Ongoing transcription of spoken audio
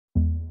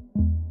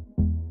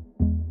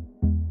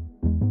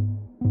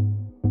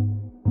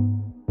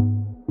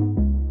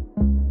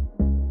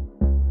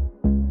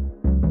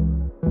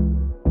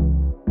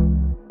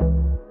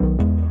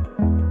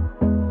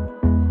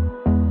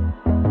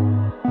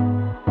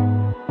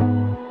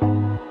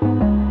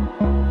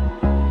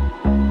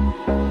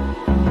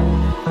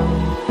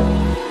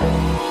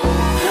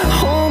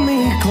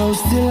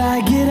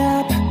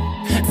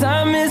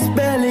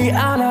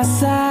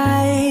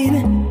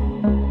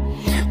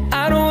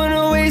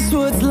waste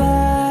what's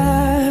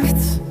left.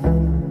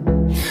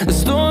 The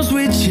storms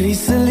we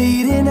chase are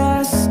leading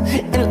us,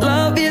 and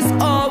love is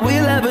all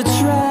we'll ever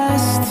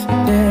trust.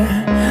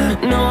 Yeah,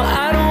 no,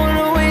 I don't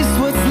wanna waste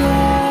what's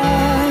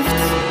left.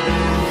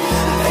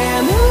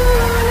 And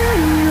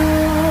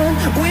on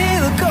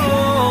we'll go,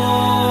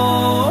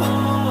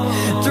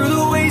 through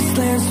the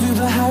wastelands, through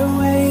the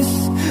highways,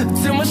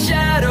 till my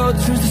shadow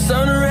turns to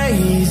sun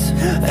rays.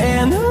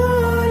 And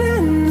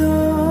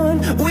on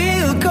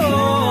we'll go,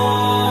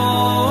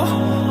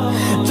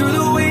 through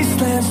the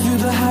wastelands, through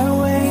the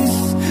highways,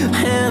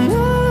 and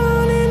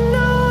on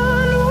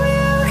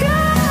we'll go.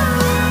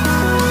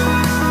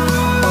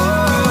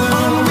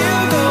 On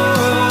we'll go.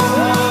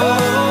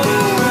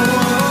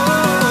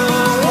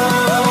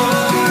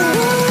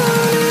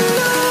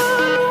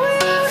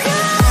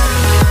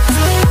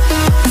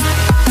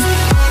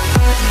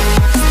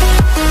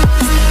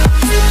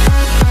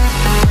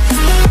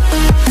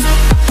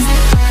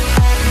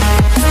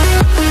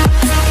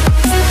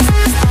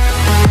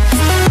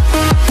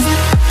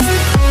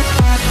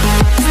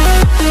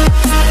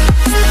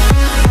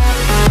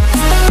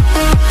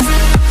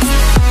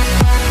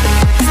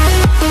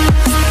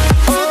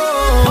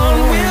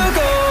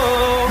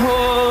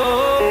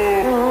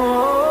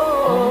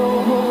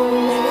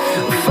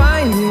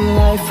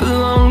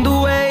 Along the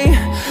way,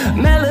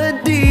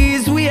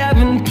 melodies we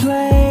haven't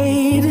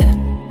played.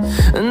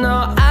 No,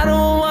 I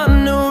don't want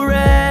no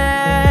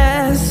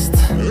rest.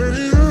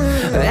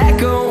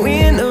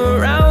 Echoing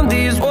around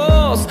these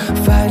walls,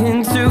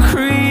 fighting to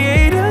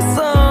create a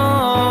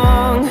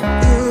song.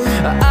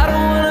 I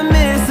don't wanna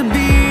miss a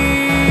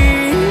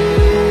beat.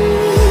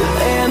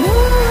 And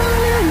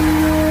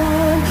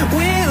on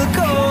we'll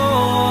go,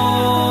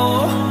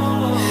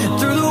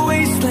 through the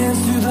wastelands,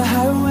 through the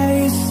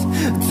highways,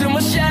 till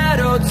my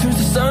shadow turns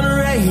to sun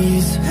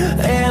rays.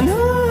 And on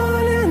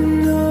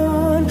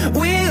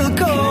we'll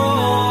go,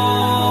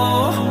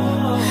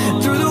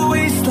 through the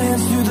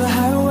wastelands, through the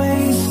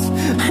highways,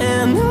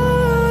 and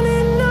on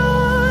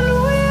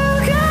we'll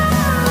go.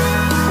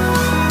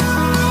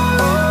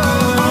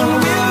 On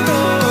we'll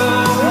go.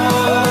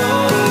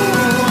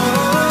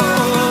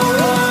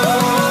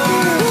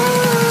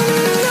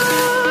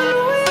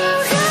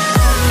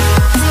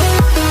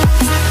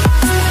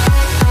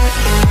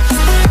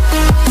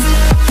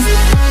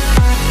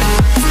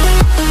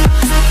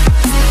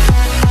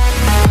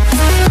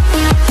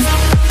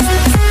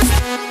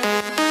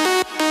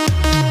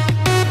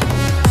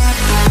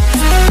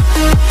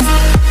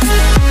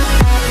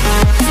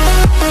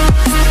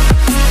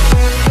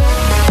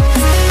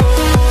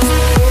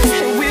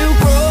 We'll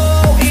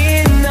grow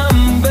in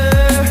number,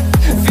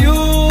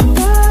 fueled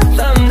by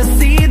them to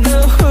see the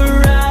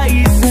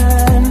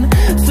horizon,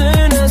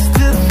 turn us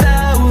to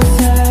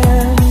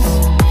thousands.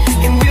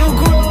 And we'll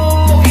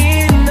grow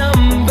in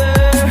number,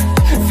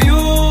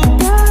 fueled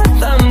by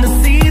them to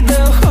see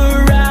the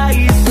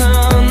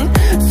horizon,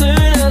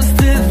 turn us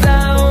to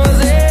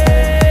thousands.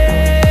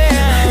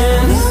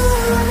 And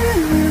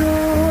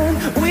on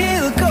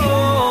we'll go,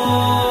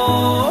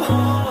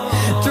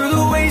 through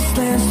the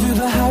wastelands, through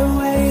the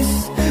highways,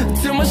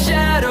 till my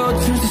shadow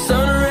turns to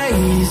sun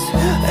rays.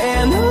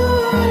 And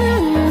on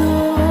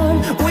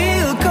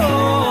we'll go,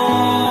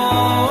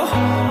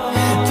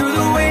 through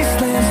the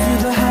wastelands,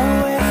 through the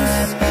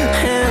highways,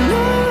 and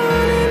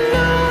on we'll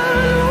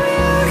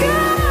go.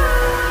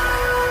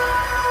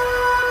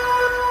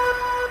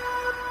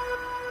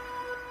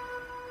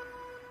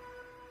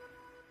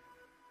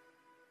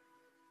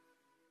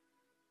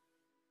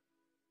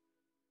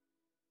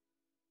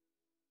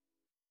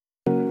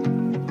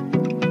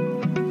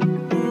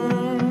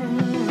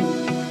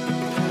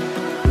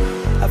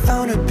 I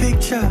found a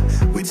picture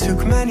we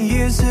took many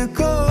years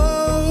ago,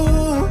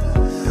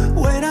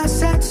 when I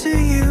said to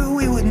you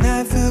we would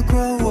never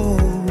grow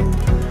old.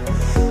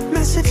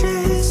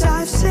 Messages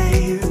I've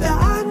saved that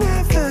I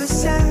never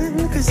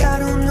send, 'cause I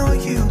don't know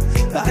you,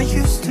 but I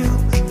used to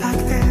back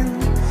then.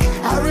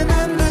 I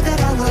remember that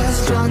I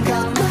was drunk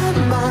out my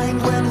mind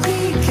when we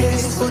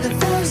kissed for the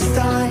first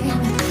time.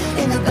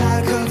 In the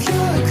back of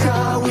your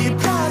car we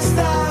passed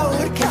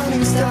out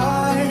counting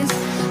stars.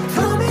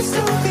 Promised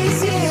all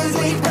these years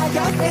we'd pack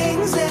our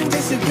things and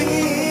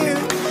disappear.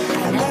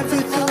 I never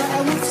thought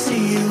I would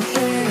see you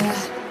here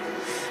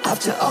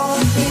after all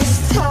this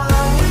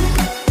time.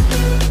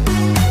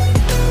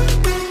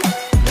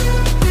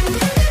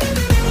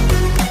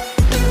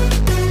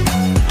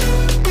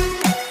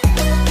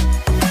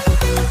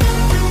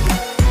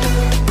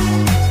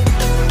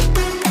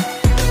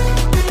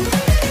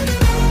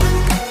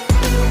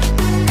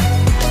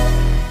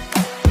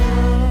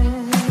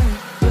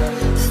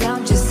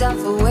 Found yourself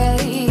a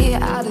way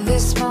out of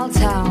this small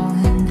town.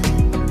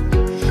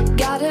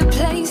 Got a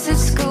place at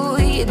school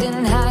you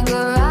didn't hang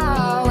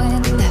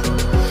around.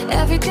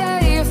 Every day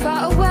you're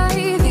far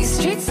away, these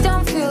streets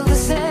don't feel the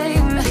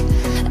same.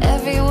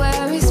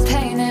 Everywhere is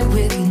painted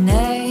with your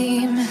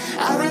name.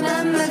 I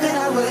remember that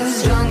I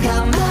was drunk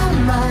out my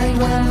mind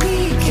when we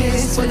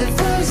kissed for the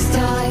first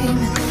time.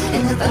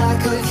 In the back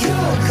of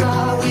your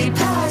car we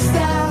passed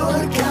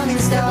out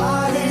counting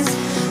stars.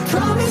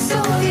 Promised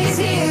all the these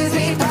years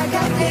we pack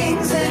our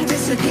things and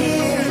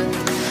disappear.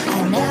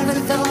 I never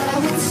thought I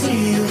would see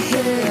you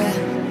here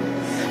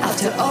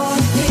after all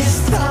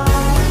this time.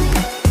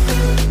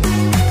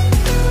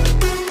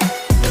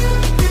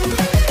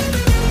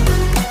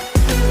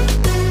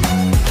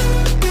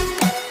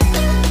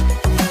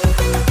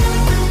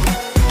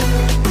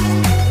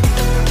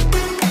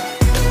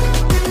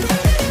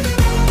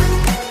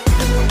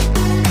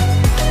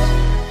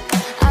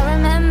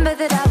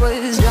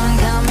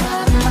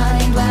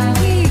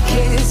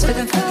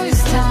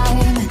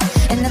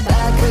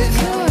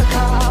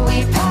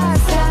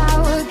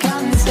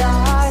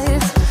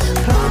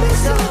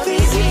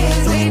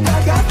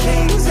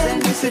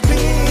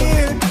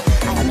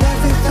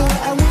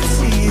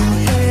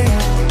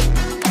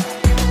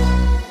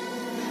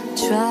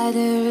 Try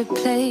to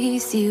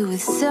replace you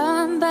with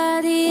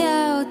somebody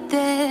out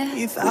there.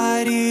 If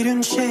I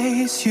didn't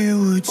chase you,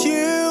 would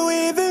you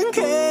even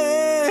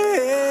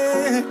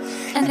care?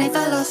 And if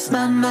I lost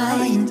my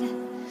mind,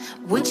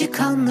 would you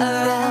come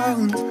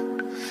around?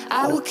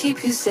 I will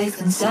keep you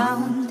safe and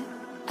sound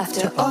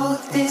after all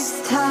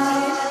this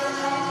time.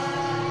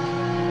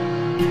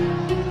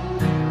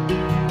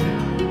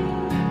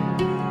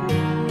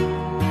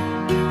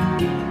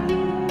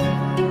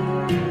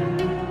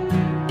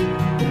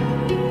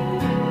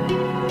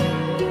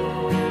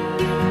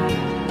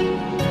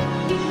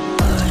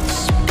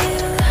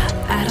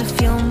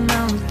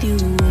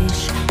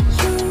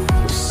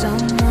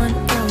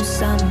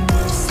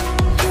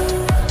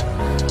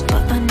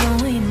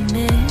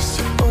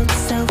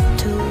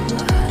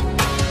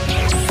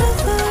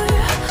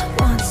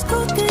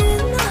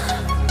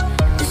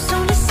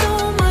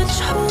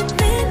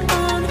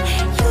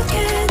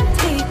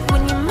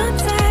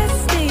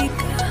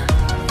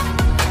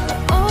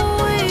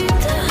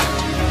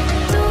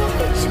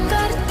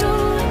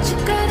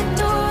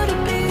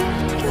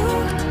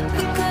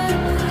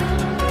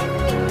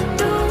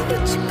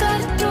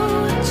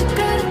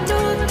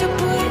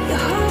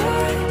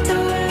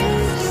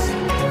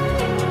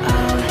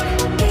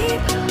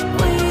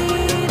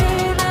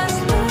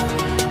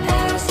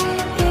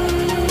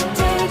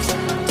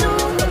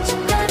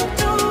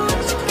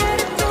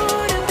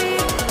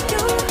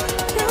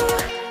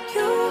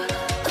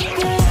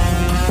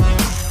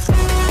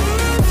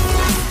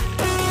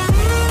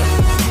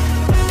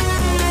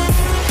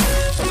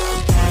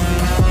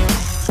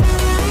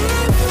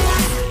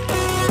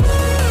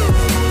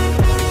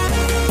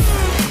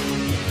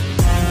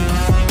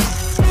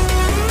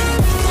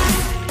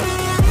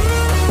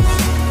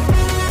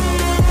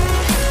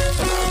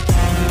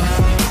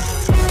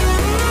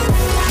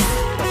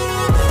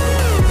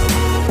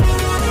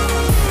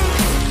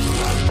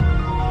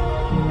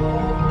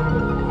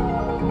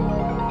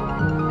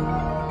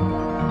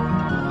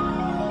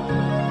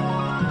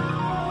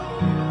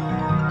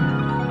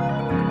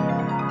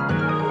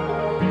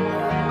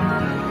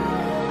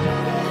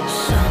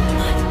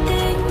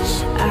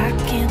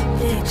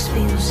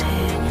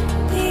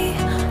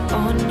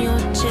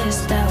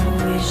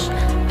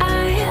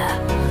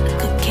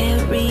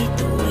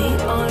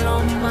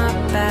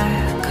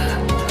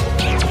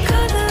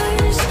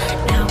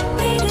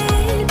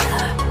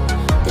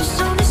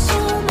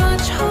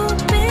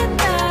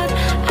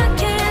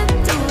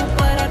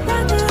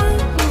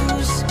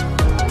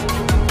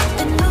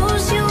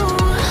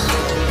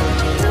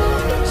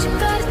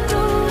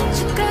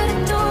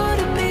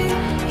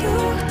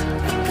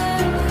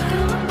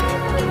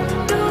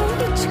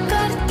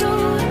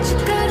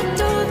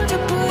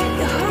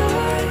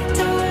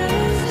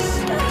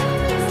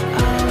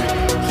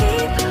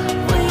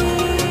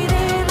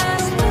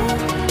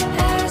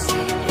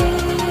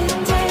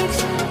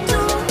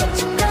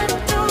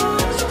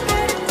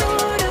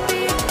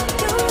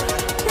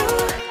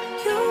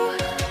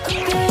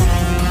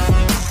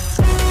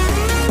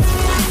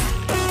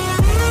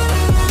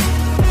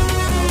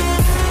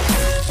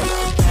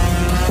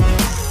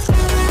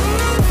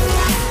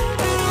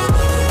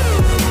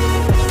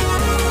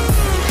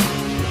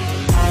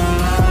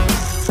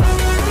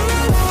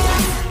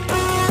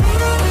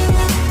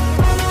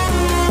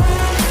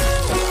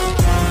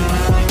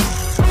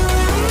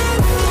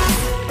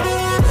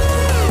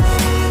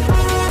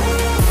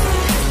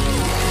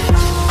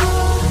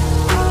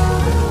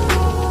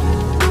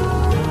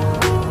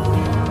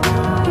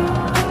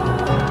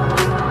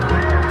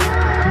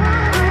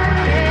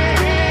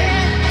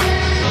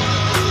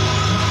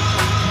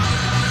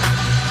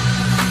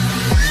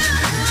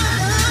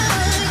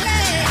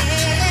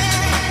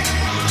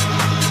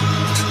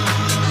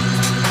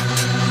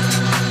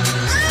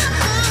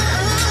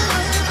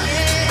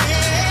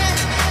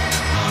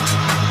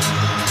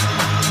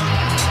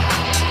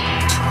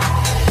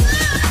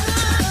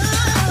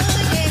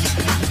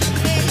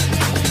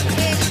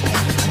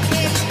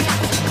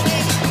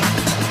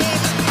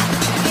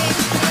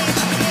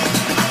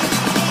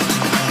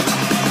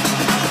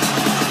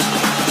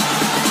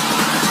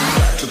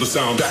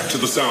 sound, back to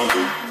the sound.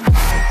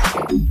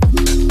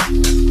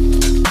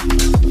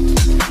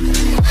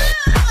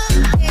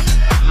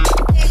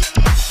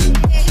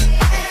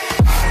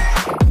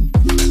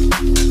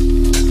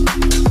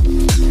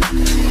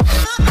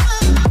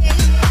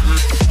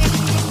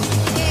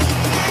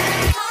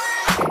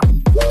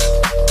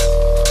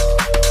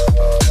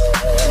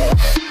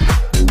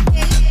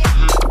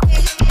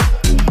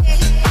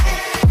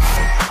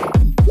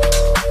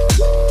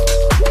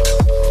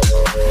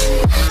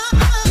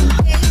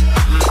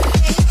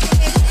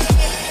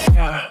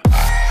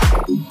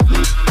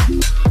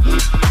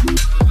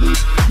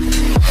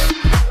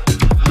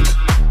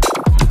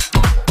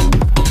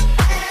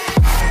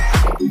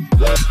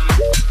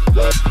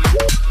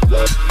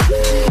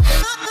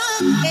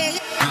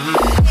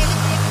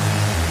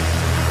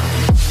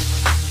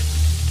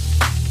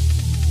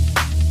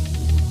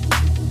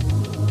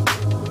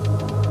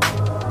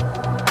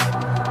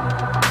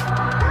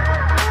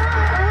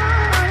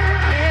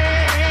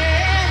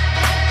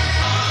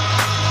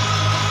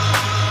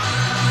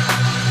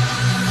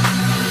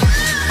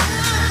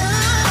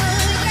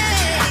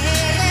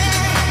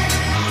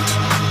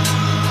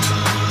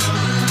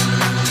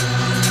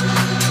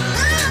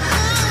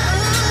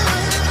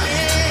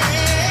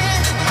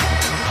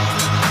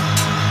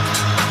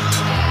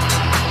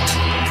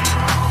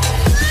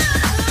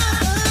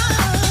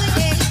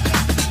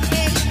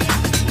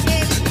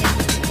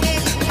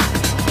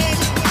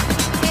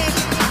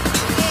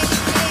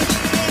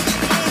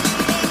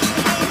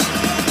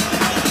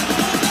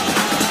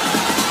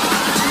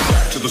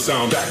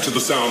 sound, back to the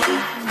sound.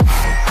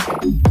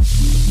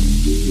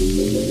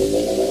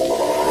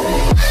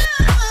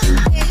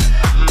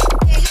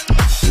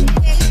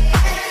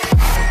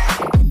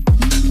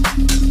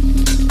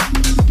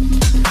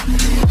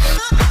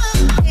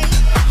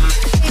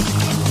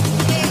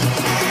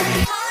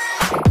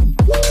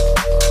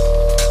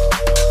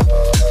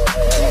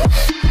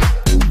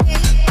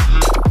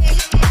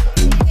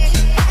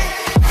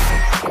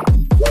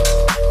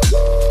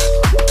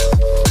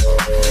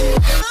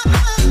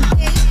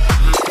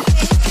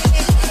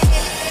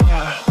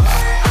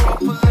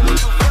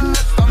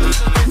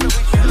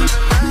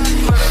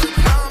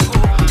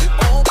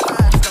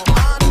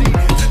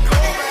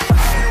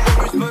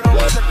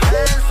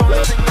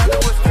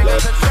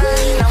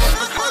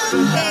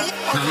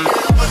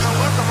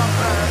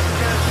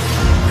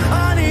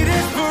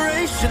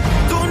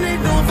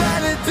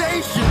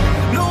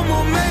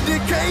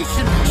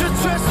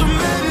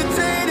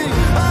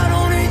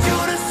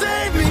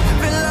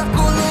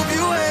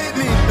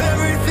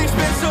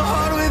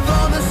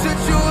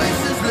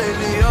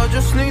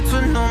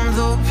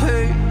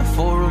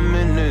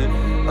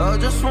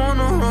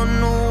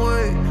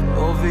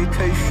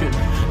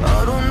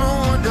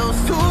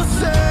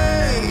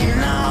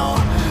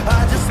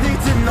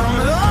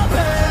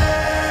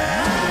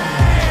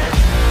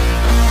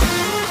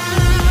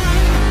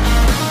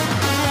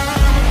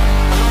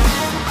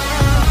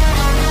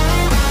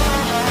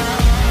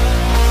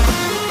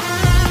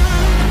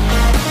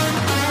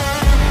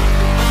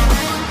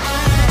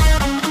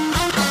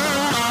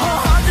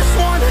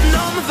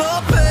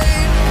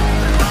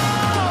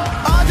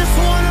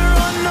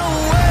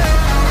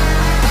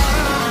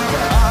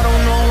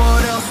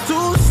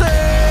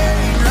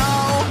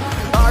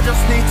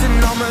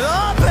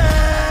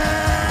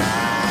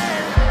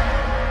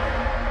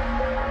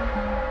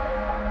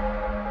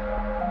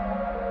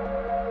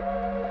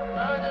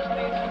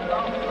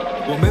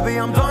 Well, maybe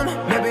I'm done,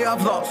 maybe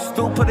I've lost.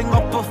 Still putting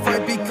up a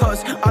fight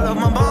because I love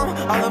my mom,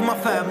 I love my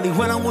family.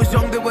 When I was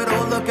young, they would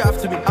all look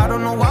after me. I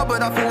don't know why,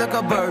 but I feel like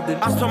a burden.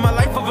 I spent my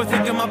life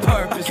overthinking my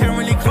purpose. Can't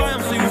really cry,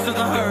 I'm so used to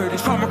the hurt.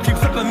 Trauma keeps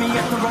flipping me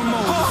at the wrong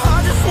moment. Oh,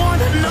 I just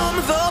wanna numb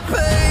the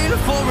pain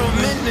for a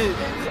minute.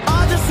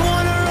 I just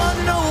wanna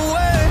run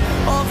away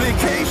on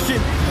vacation.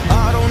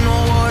 I don't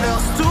know what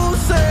else to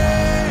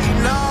say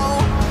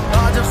now.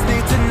 I just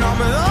need to numb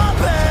the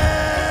pain.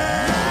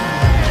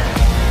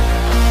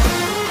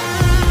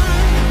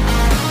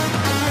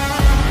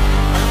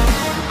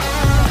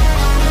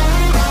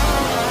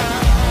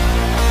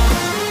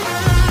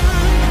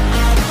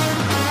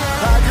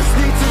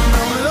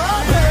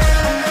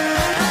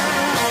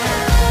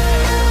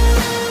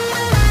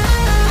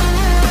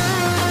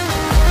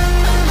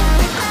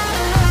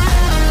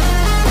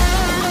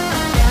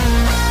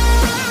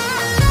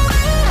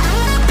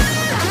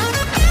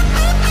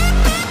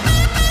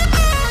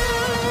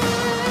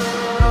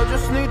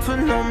 To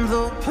numb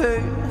the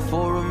pain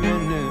for a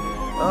minute.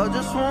 I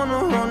just wanna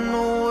run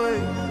away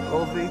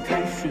on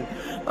vacation.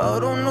 I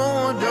don't know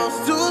what else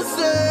to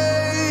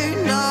say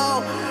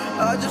now.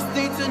 I just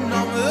need to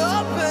numb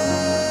the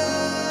pain.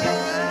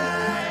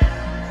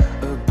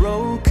 A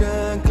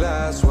broken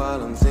glass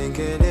while I'm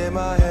thinking in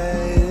my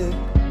head.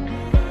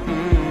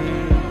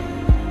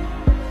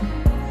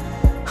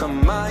 I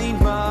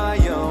mind my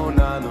own,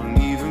 I don't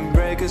even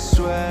break a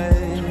sweat.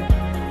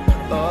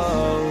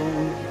 Oh,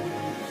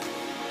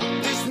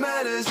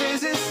 matters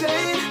is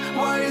insane.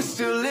 Why you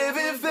still live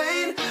in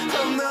vain?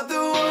 I'm not the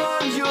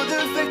one, you're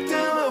the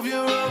victim of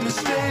your own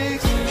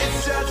mistakes.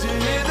 It's time to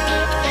hear the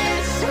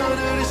lights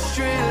under the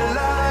street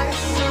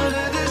lights,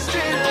 under the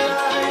street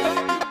lights.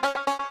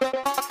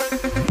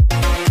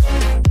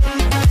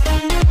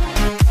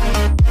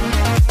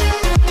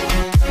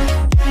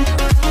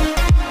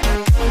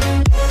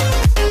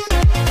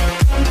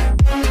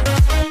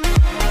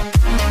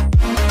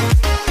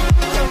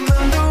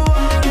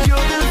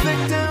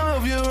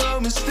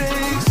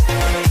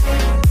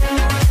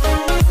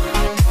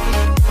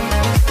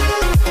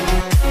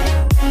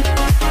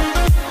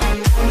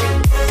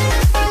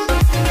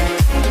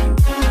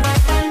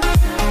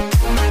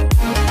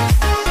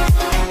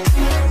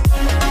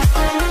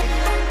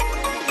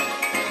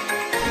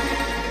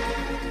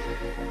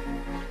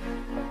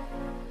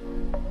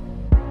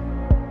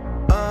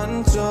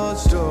 Untold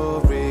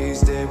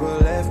stories, they were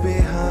left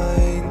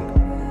behind.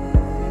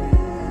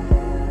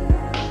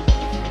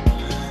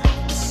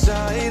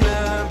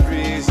 Silent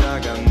breeze, I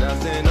got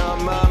nothing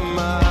on my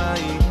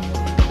mind.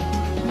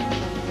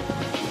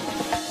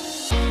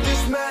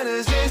 This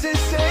matters is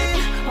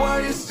insane. Why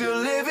you still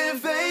live in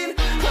vain?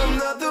 I'm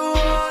not the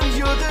one,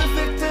 you're the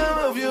victim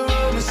of your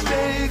own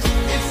mistakes.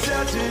 It's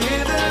time to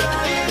hear the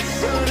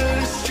lights under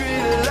the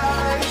street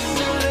lights,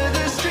 under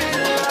the street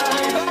lights.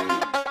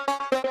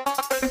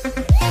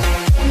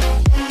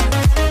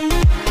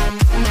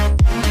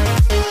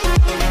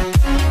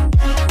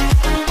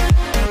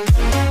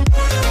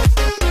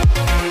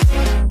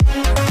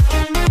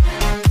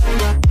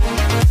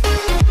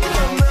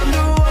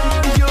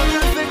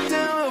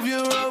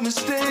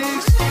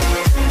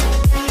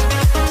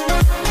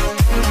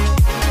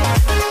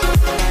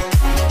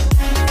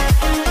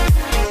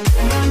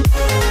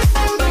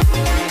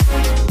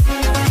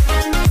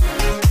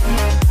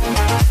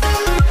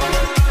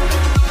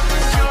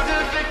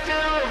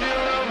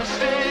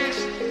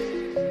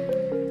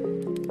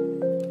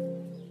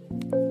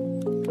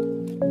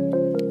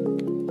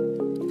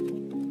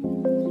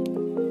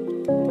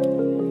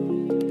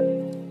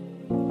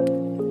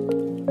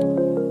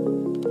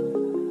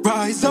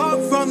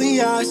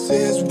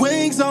 ashes,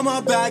 wings on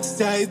my back,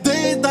 stay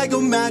lit like a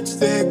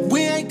matchstick.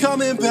 We ain't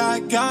coming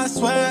back, I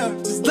swear.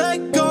 Just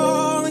let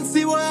go and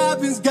see what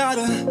happens.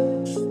 Gotta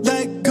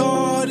let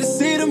go to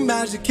see the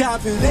magic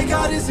happen. They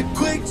got us a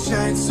quick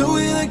change, so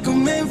we like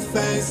them in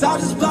phase. I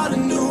just bought a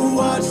new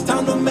watch,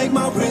 time to make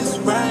my wrist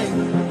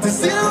ring. The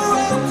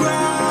zero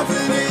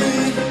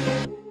gravity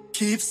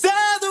keeps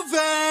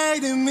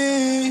elevating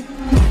me.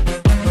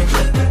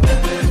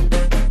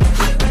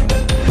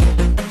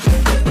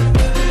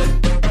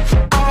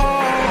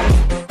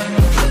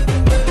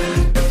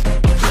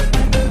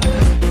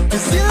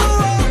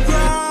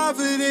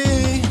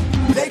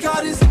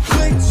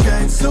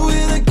 So we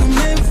like them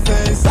in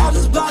phase. I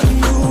just bought a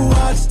new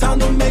watch, time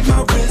to make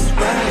my wrist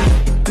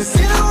ring. The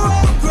zero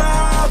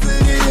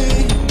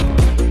gravity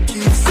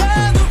keeps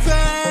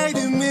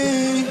elevating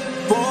me.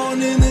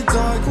 Born in the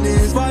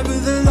darkness, fight for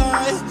the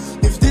light.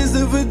 If this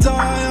ever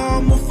die,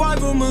 I'ma fight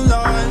for my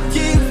life.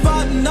 Keep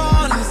fighting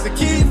on, yes, I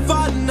keep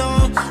fighting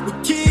on. We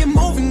keep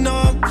moving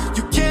up,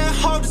 you can't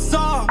hold us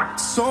up.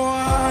 So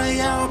I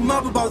am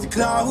up above the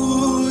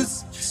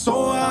clouds.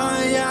 So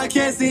I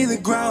can't see the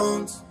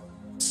ground.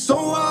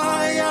 So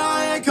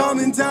I ain't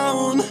coming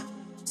down.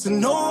 So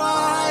no,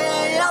 I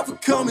ain't ever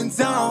coming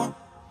down.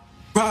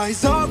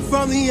 Rise up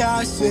from the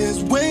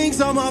ashes,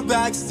 wings on my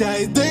back,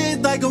 stay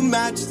lit like a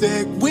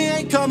matchstick. We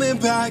ain't coming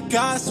back,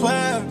 I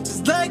swear.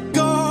 Just let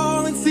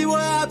go and see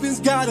what happens.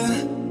 Gotta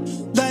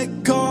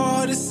let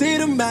go to see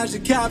the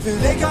magic happen.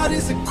 They got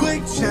us a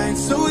quick change,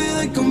 so we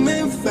like them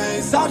in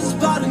phase. I just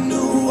bought a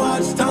new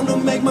watch, time to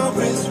make my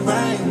wrist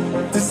ring.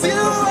 The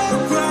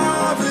zero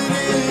gravity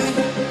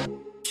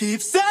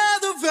keeps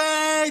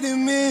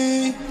elevating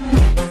me.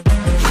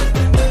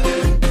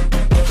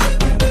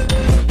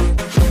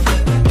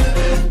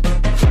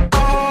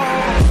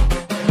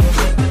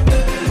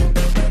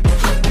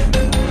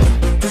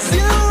 The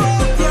zero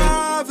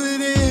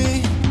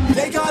gravity,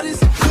 they got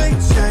us a quick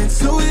change,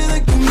 so we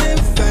like them in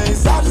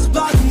phase. I just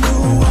bought a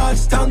new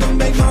watch, time to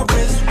make my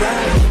wrist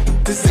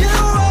ring. The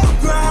zero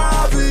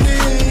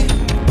gravity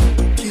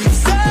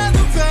keeps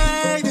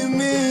elevating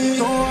me.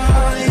 So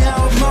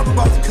I'm up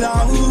above the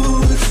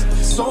clouds.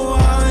 So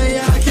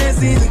I can't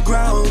see the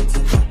ground.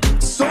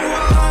 So I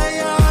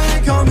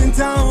ain't coming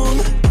down.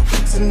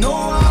 So no, I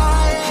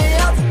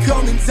ain't ever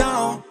coming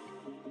down.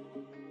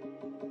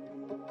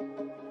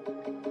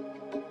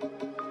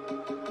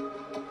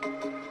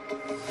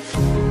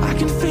 I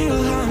can feel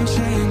how I'm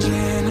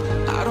changing.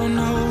 I don't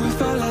know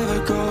if I'll ever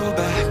go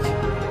back.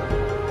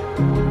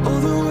 All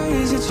the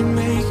ways that you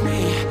make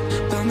me,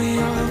 build me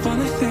up on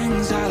the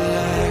things I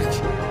lack.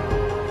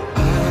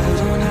 I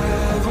don't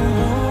ever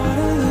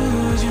wanna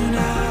lose you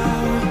now.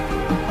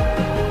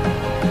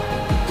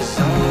 'Cause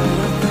I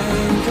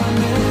think I'll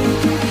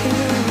make it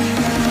here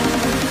now.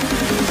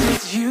 'Cause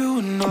it's you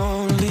and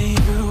only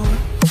you.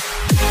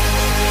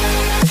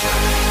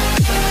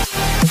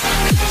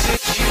 'Cause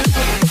it's you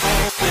and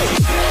only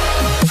you.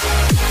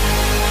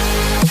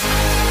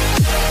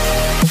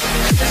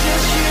 'Cause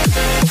it's you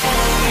and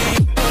only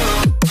you.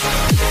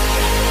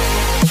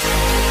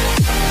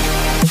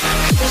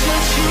 'Cause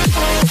it's you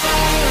and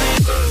only you.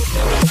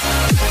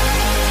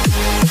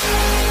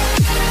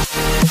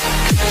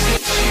 'Cause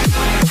it's you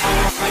and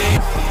only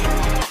you.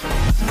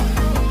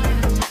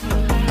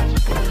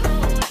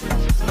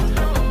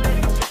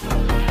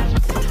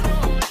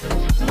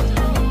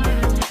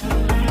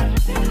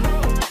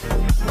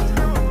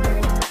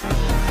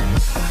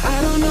 I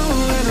don't know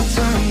where the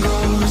time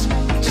goes,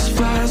 just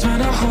flies when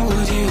I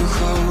hold you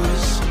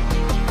close.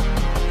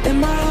 In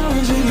my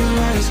arms with your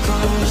eyes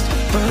closed,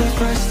 for the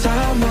first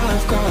time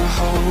I've got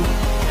hope.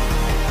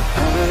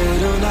 I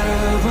don't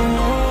ever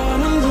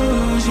wanna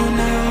lose you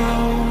now.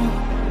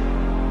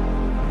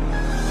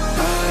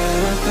 I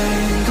don't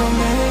think I'll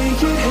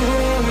make it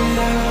here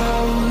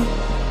without.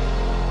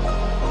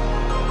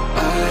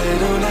 I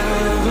don't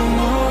ever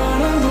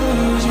wanna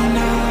lose you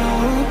now.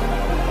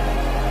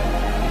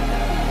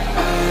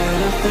 I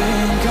don't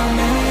think I'll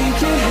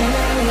make it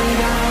here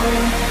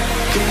without.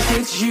 'Cause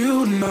it's you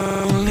and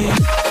only.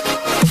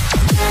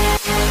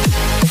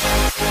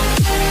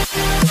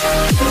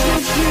 'Cause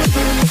it's you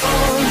and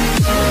only.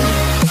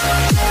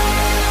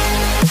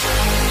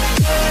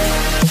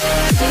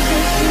 'Cause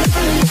it's you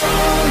and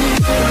only.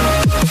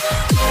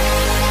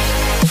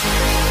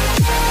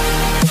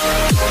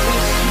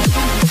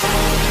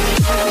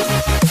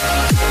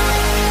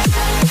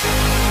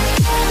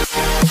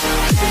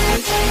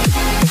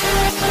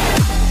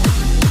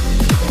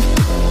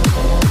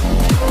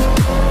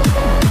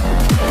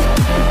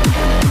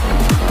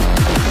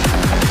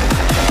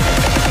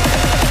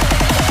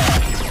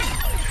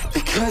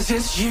 Because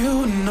it's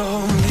you and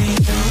only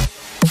you.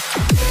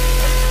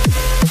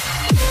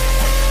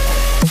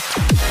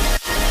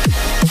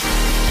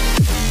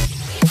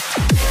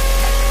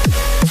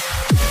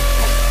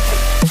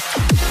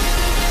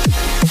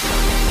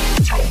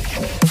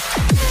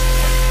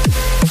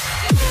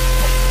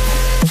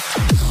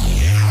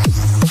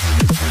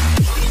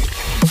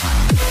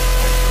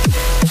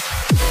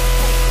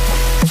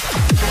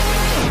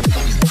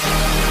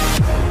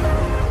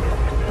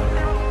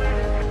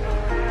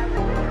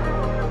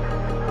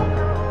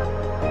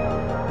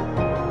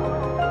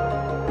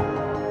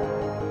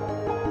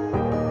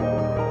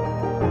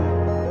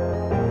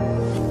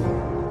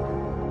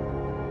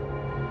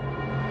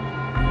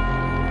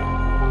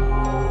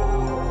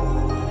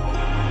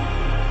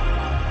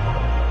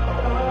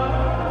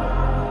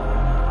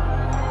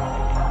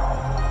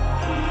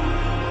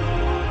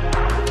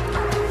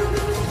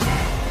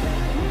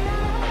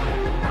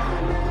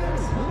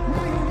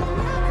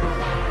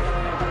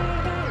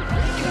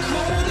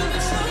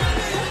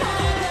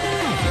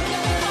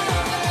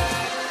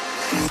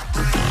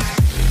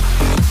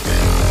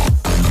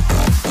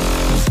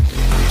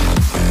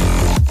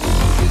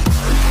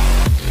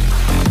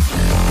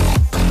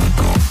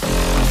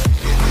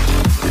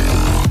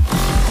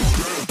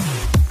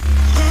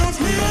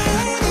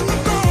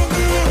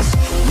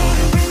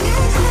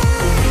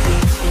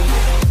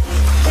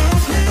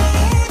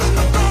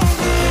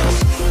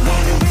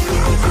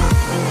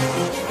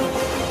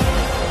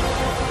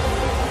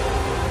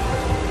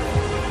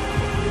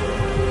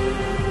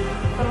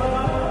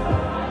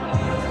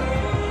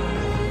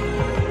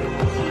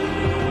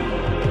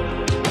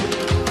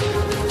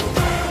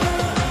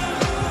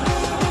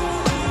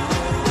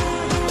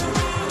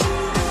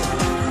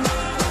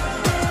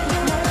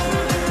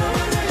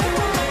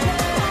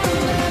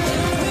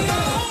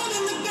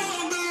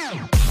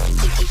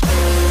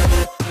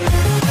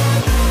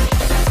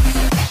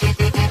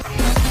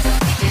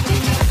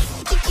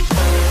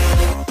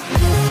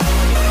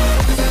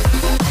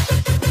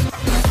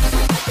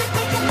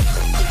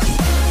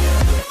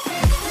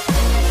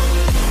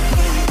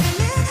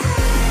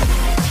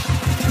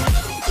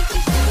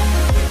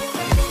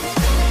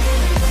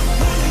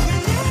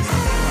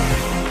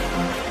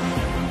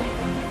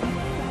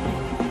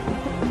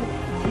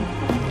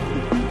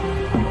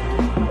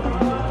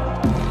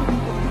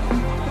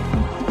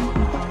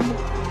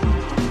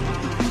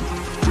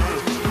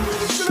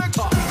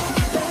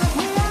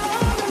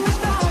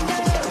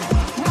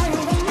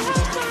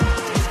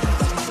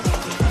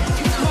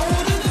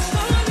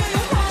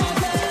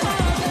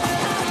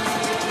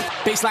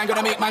 Baseline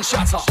gonna make man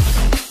shatter.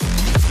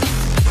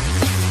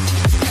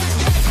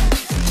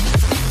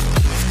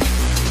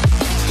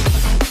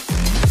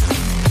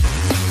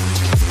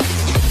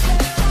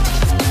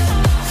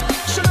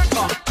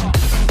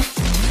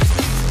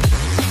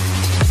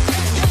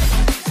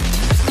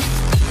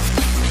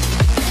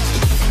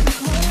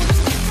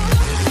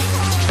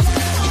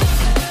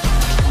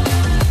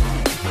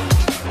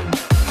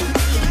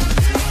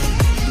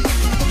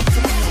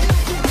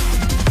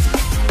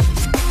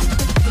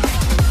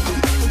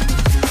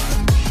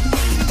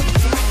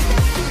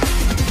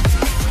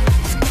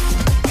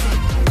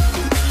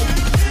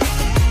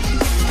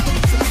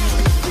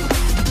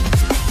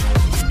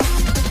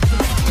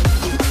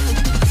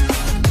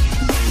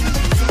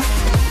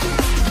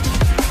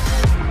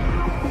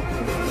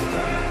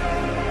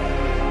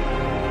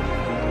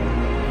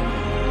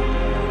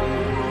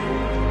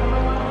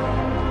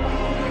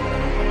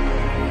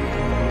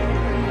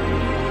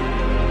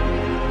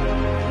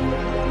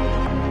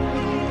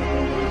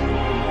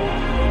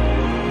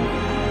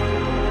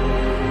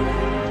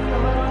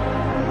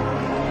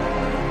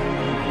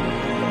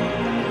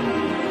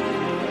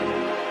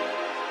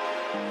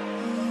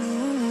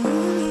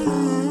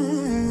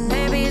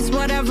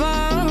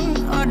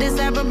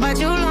 But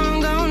you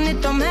long gone,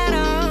 it don't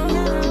matter.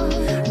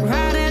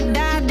 Ride or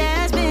die,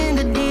 that's been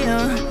the deal.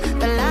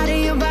 The light of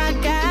your back,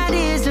 I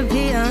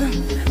disappear.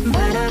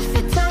 But if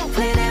you don't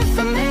play that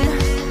for me,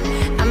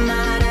 I'm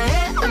out of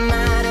it, I'm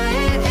out of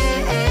it.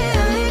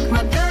 I lick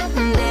my gun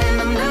and then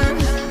I'm done.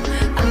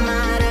 I'm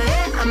out of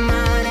it, I'm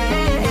out of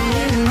it.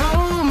 And no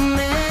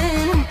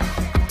man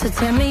to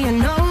tell me you're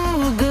no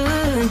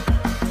good.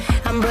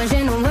 I'm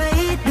brushing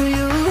away, do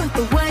you,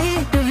 the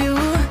weight of you,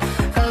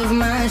 of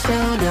my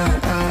shoulder.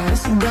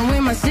 Done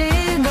with my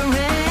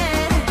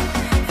cigarette,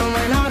 and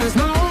when all the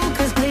smoke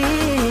is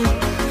clear,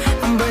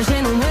 I'm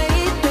brushing away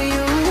to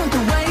you,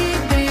 the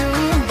weight to you,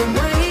 the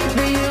weight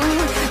to you.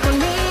 Don't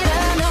need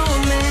a no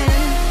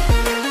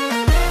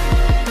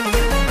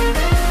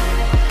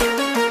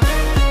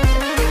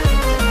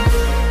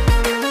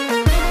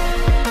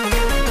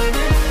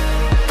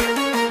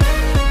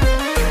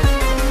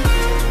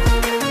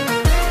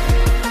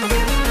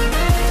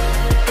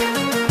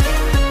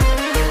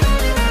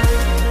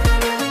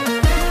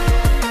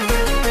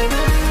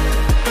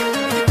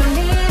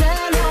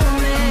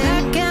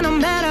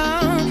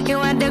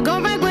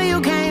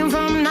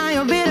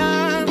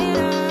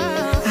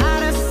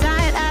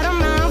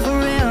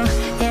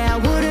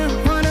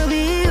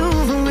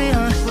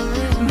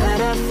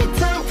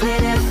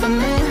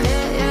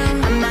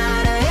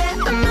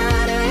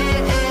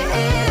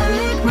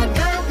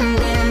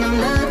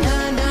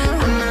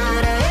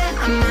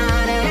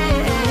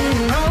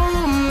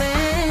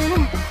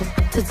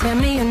tell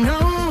me you're no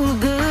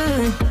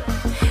good.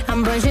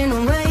 I'm brushing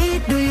away,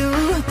 do you,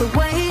 the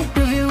weight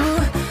of you,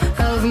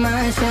 of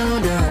my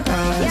shoulder.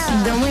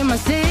 Done with my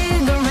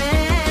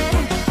cigarette,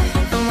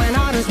 and when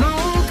all the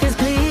smoke is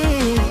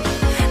clear,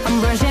 I'm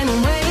brushing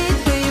away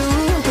to you,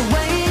 the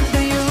weight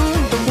of you,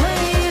 the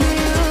weight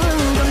of you.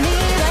 Don't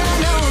need a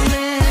no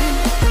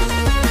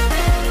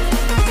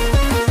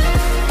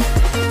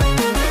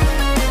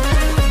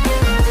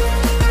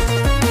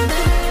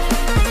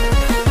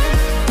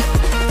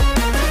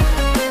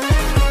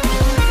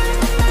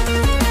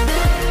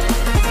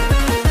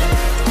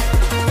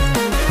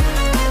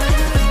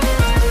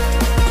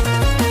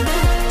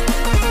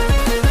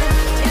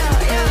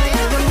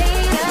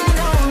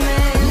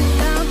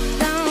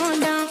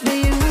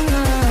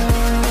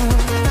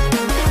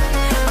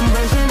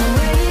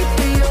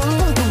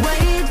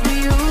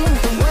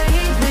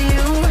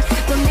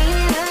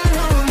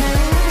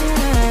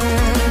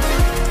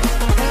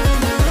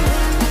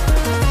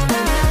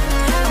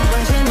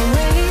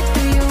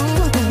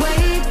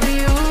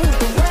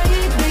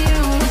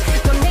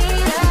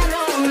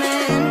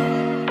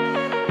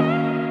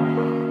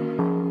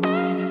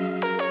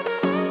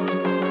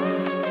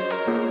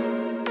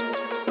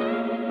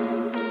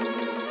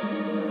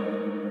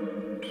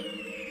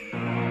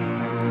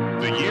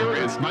The year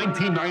is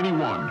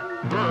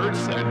 1991.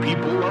 Birds and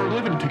people are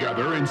living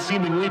together in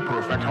seemingly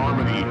perfect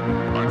harmony,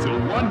 until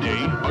one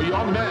day a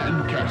young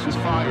man catches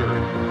fire.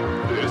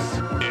 This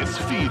is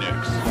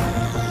Phoenix.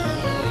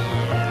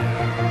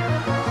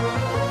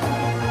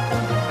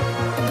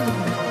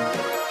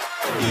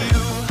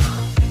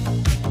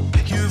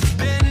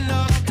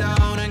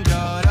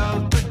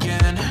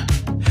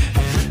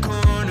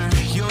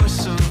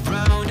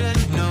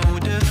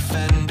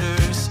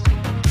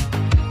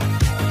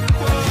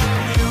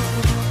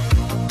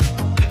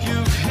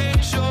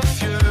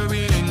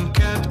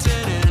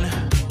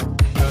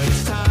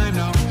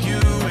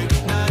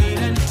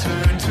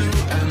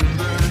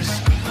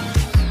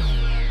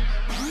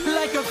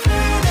 Like a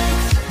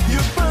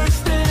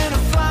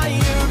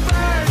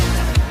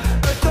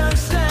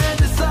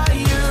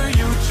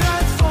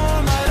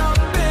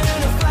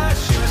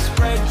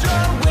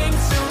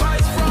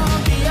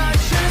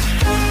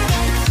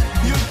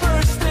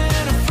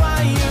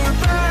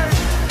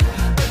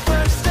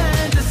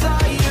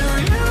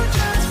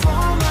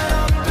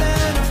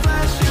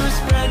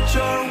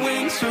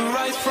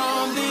rise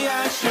from the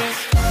ashes.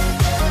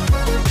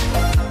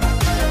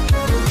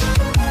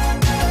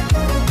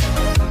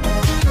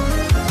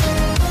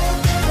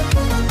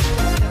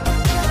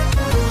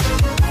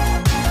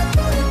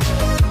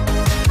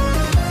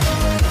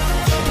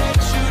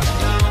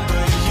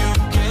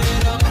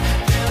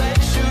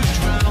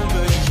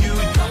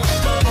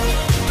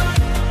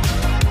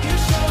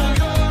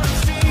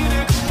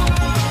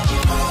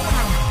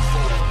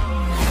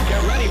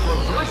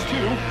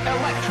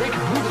 Electric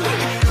Boogaloo.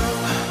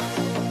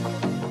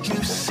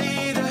 You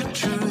see the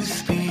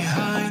truth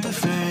behind the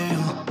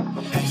veil,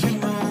 and you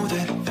know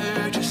that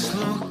they're just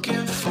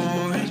looking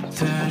for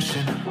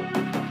attention.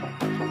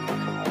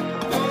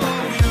 Oh,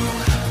 you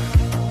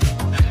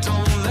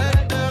don't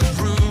let the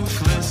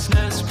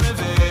ruthlessness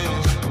prevail.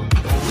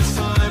 Oh, it's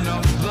time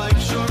now,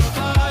 light your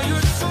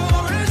fire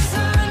for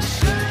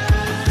ascension.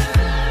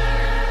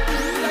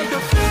 Like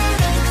the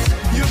phoenix,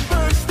 you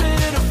burst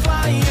in a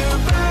fire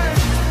burn.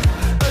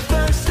 A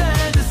thirst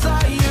and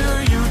desire,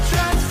 you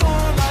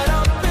transform right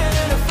up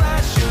in a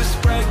flash. You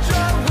spread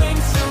your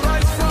wings to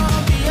rise from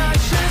the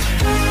ashes.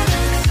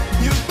 Phoenix,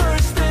 you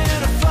burst in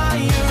a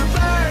fire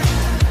burn.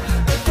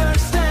 A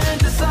thirst and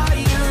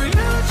desire,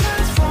 you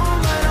transform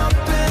right up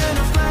in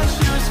a flash.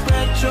 You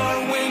spread your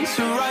wings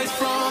to rise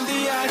from the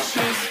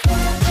ashes.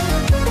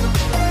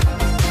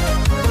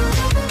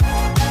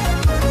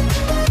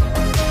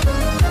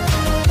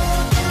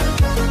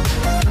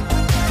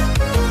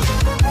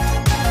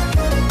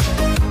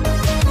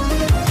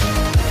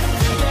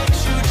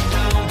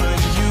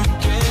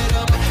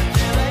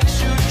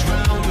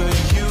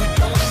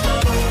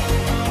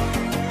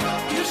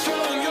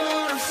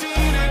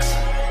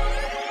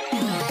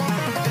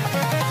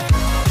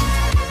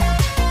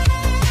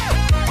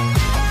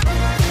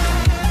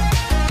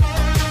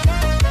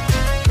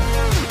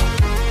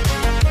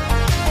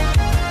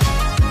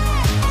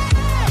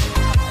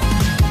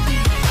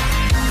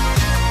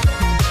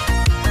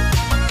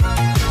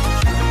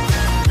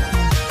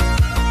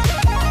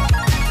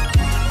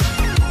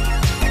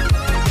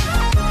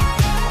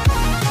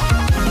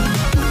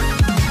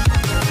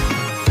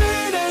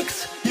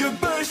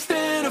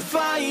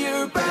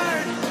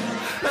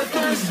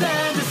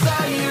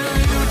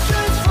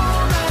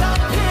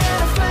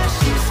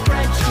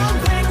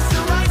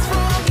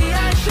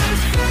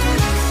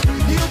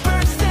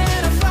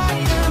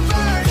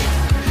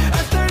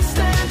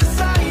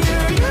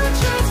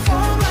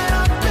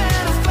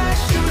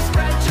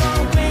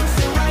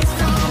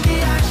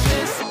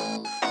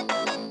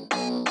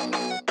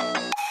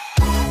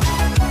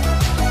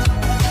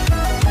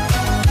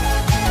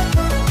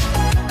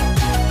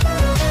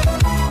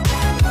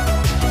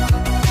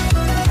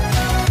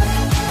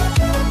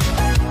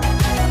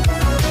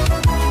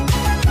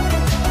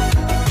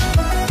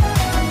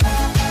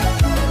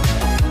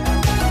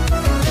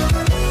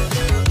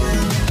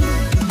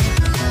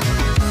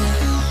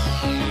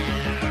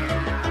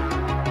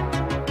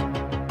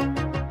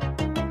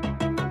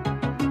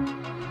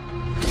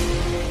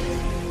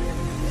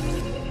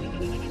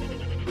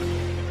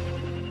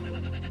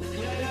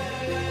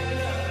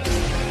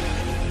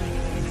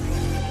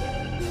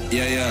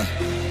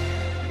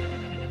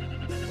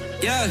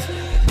 Yeah.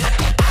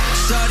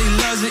 Shawty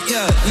loves it,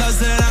 yeah. Loves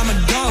that I'm a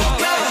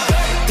dog.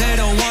 They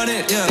don't want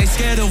it, yeah. They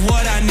scared of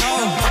what I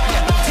know.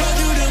 Told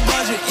you the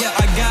budget, yeah.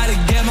 I gotta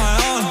get my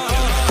own.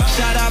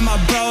 Shout out my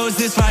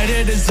bros, this right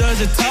here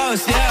deserves a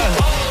toast,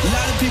 yeah. A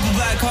lot of people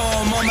back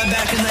home on my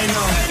back and they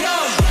know.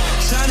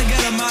 Trying to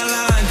get on my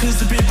line, cause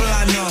the people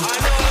I know.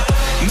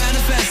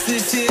 Manifest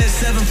this year,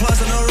 7+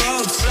 on the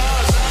ropes.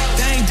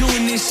 They ain't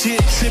doing this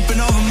shit,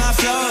 tripping over my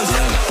flows.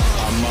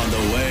 I'm on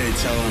the way,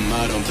 tell them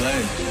I don't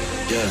play.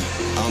 Yeah,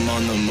 I'm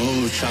on the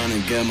move, trying to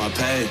get my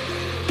pay.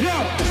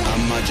 I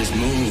might just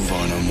move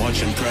on them,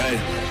 watch and pray.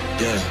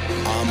 Yeah,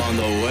 I'm on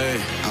the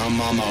way,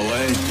 I'm on my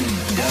way.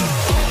 Yeah.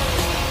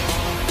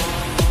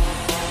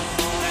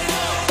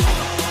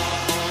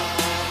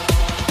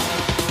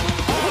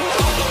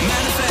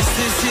 Manifest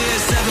this year,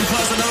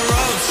 7+ on the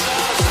ropes.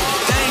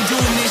 They ain't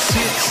doing this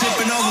shit,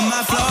 tripping over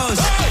my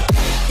flows.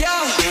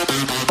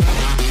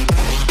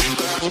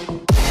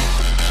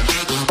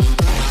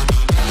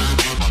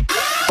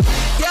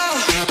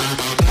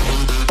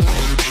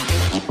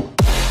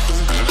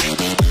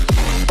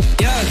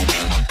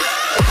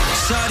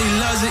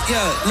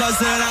 Yeah, loves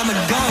that I'm a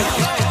goat.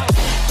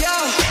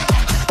 Yeah.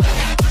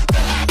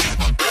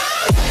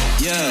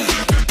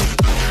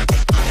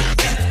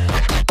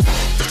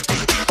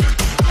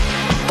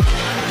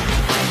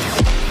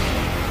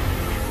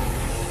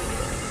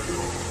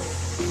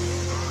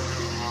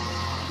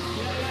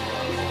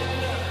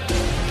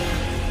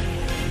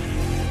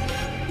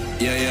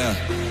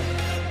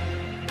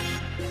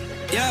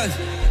 Yeah.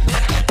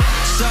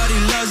 Shawty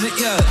loves it,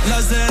 yeah.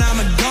 Loves that I'm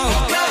a goat.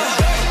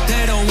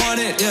 They don't want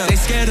it, yeah. They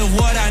scared of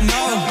what I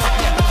know.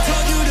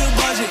 Told you the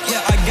budget,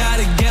 yeah. I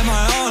gotta get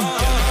my own.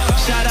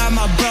 Shout out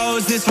my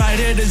bros, this right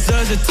here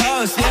deserves a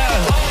toast, yeah.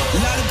 A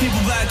lot of people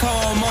back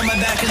home on my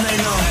back and they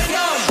know.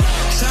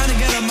 Trying to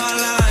get on my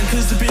line,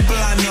 cause the people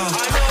I know.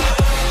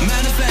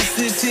 Manifest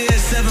this year,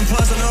 7+ on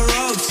the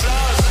ropes.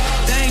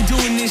 They ain't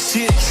doing this this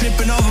shit,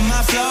 tripping over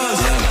my flows.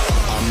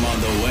 Yeah, I'm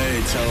on the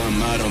way, tell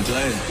them I don't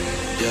play.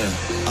 Yeah,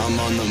 I'm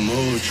on the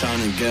move,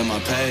 trying to get my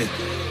pay.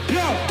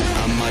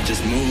 I might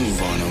just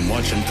move on them,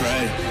 watch and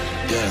pray.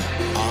 Yeah,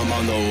 I'm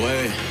on the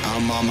way,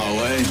 I'm on my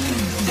way.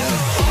 Yeah.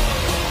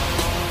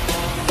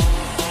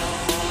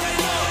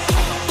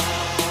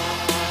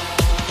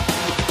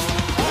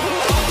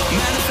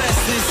 Manifest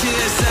this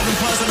here, 7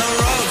 parts on the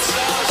roads.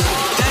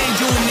 They ain't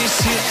doing this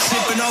shit,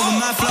 tripping over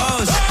my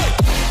flows.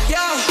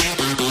 Yo.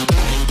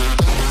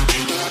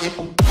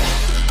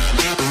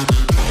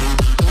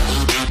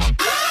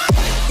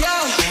 Yo.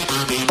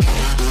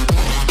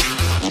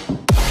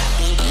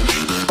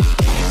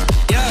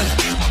 Yeah.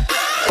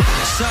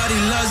 Shorty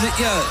loves it,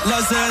 yeah,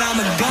 loves that I'm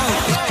a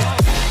goat.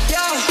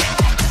 Yo.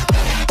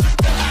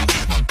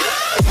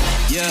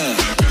 Yeah.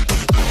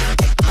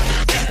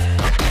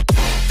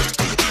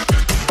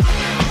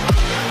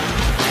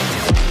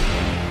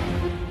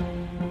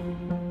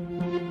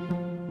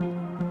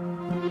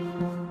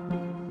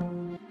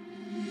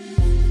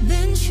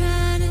 Been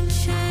trying to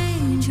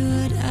change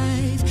what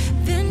I've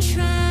been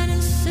trying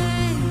to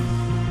say.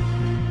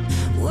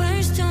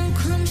 Words don't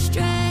come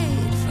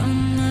straight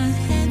from my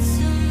head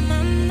to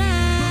my mouth.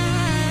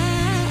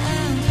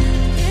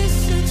 It's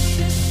such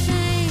a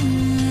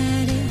shame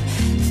that it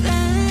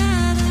fell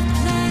out of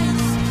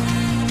place.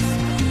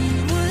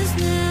 Was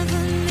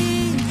never me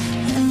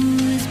that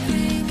was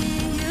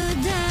bringing you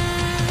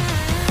down.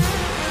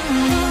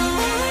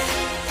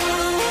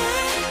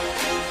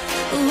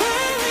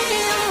 Why we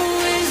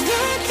always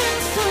looking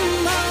for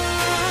more?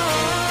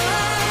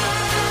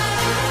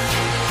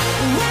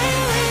 Why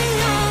we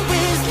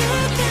always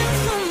looking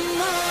for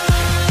more?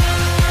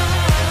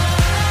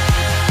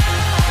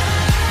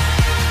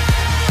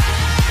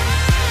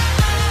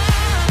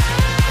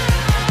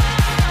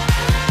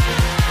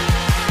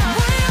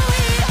 Why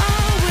we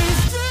always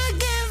looking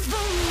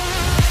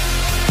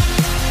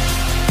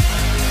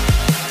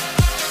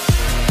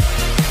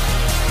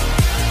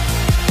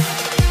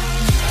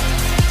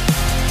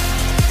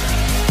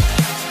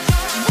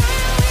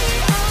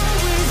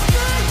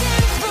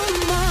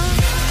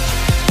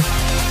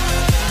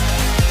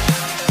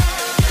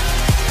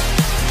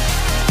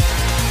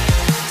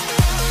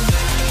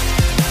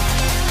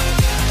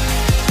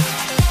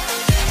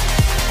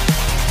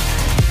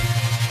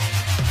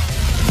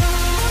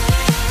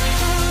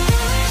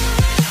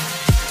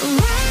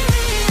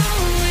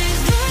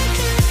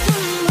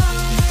for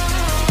more?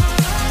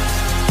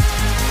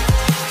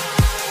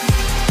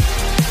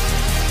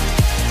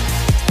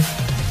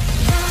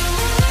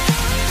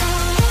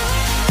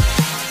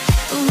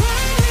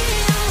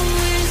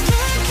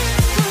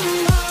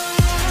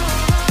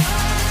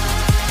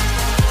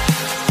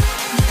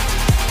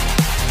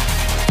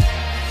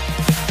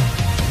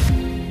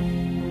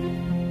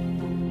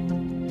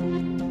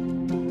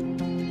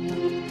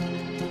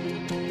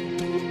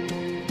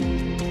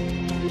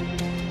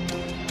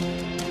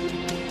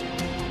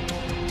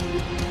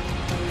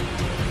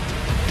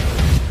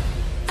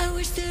 I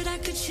wish that I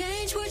could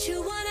change what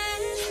you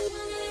wanted.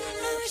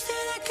 I wish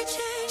that I could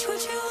change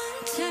what you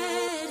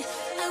wanted.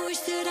 I wish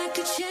that I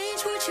could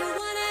change what you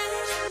wanted.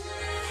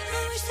 I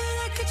wish that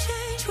I could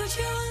change what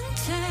you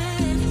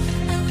wanted.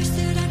 I wish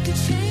that I could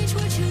change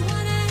what you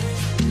wanted.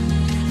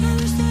 I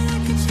wish that I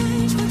could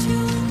change what you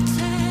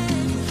wanted.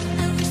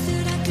 I wish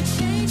that I could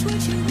change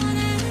what you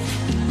wanted.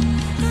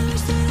 I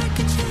wish that I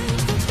could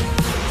change what you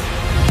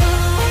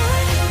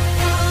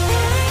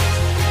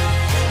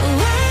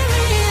Why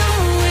we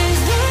always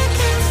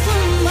looking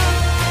for more?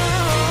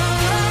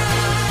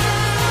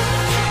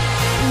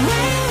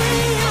 Why we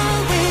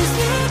always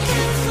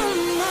looking for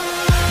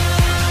more?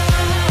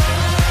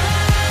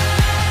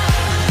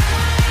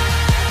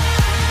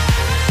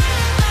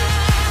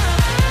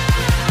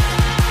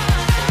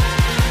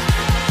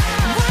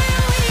 Why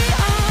we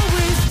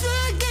always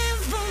looking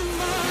for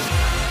more?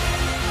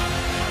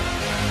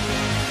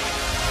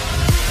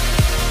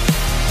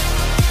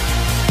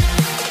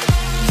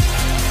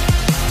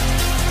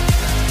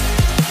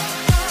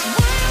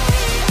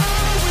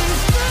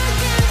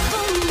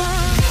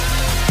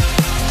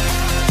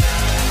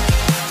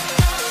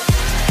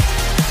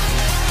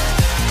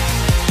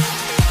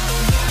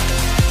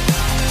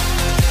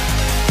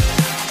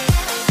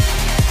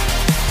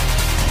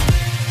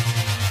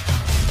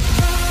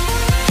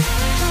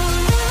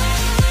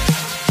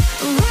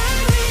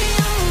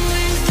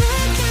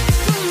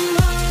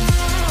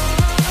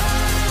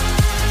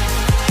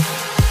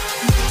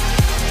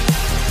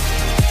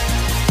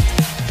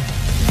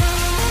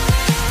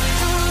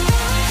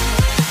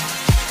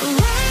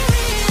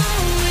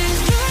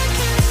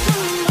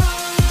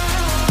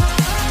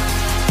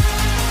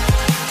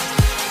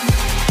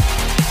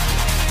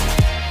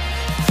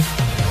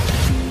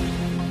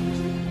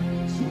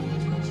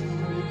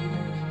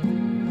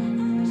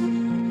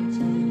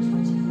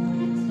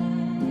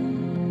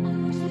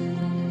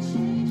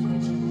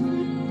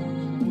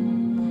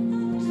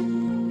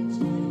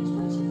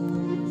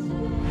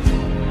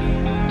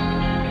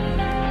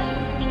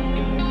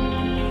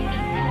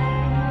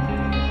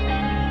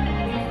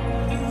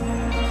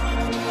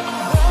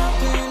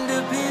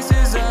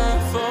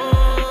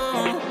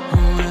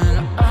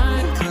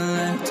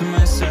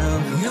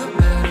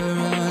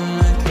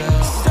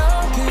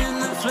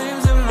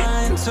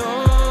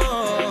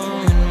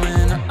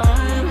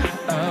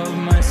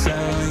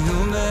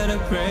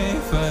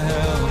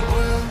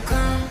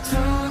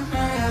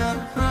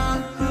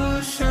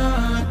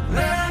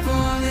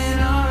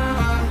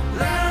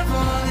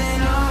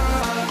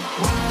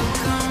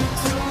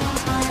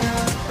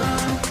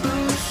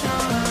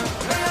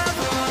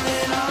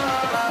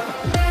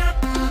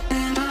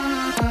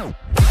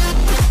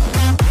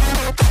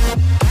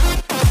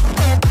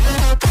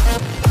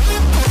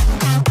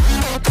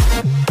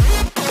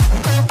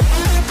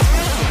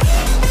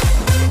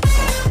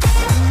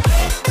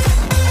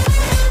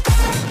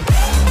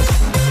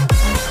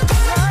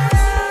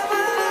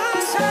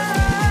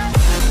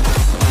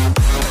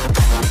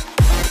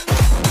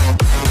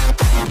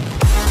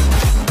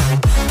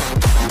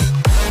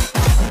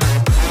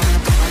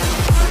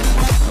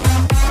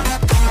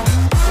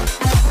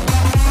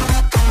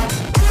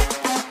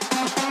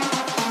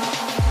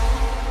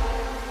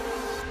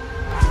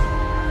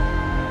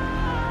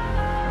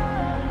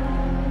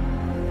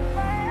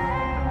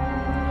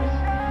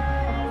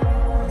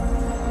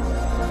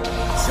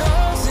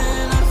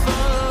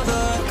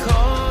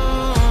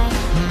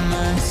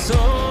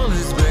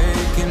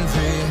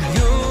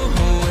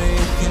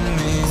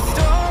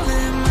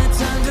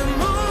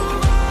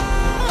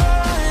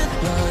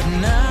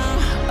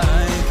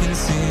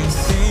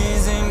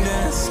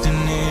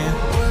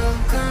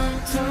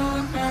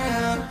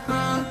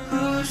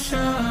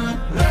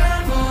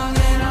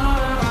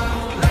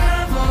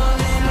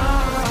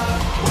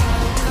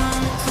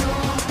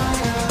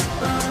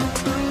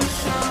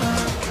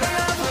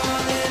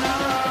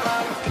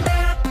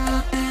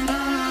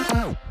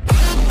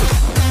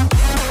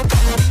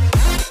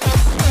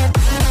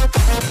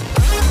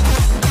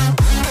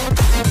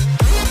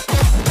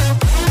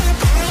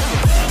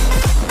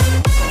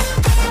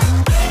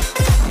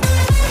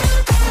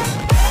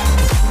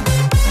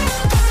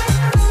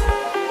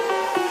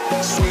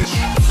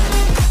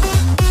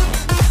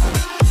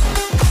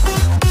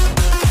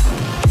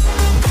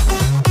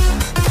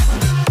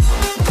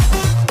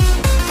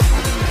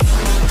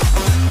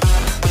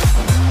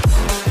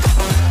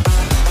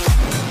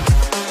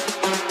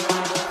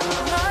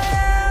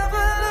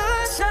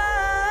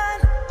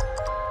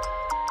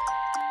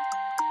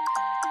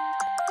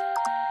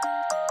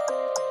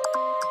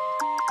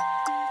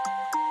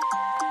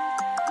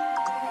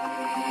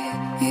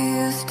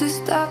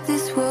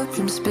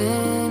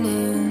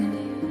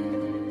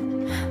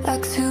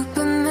 Like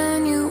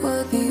Superman, you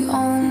were the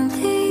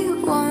only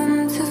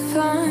one to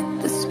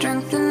find the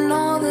strength in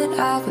all that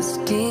I was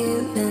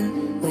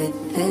dealing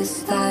with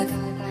this life,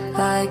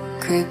 like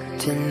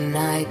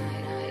kryptonite.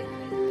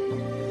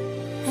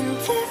 And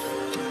if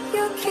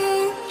you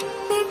keep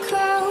me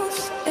close,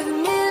 every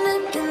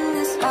minute in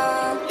this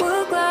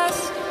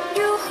hourglass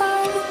you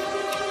hold.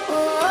 Oh,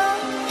 oh,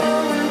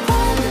 oh, and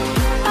then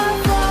I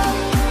fall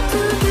to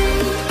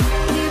dream.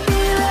 We be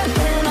right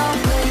in our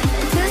way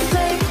to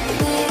save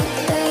me,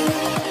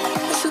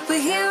 a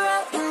superhero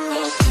in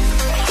me.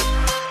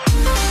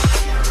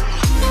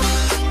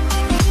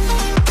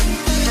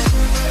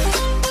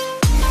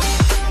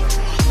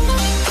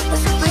 A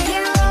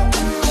superhero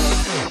in me.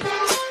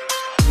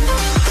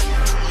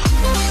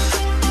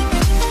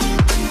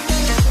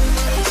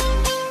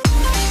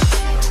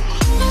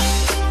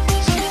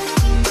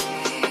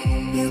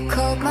 You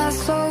called my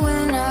soul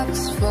when I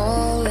was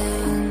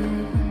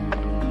falling.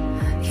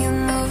 You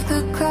moved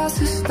the cross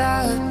to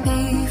stop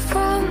me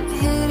from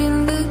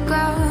hitting the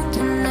ground.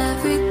 In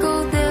every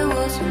goal there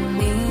was a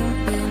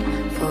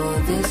meaning, for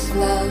this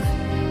love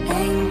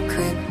ain't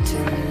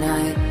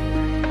kryptonite.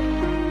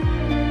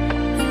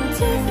 And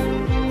if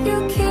you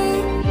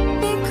keep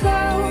me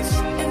close,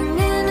 every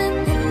minute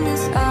in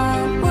this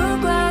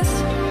hourglass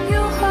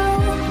you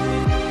hold.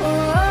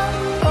 Oh,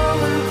 oh,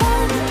 oh, and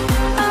then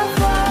I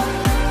fall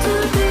to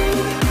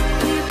dream.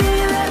 We be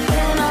right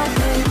in our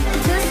way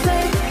to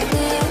save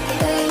me,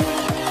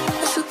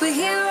 a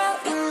superhero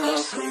in me.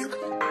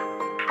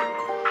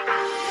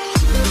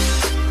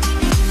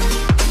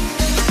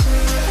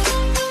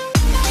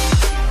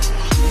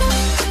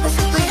 A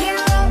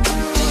superhero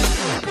in me.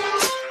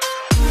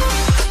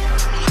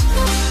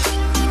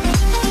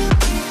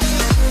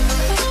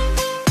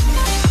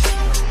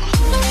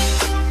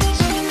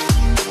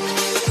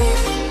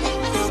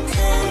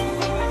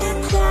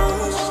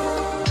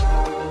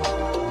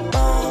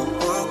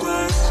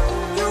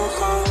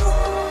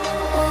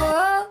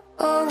 Oh,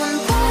 oh, and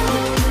then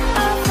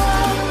I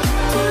fall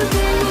to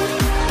dream.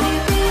 We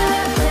be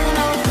right in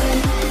our way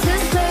to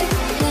save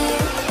me,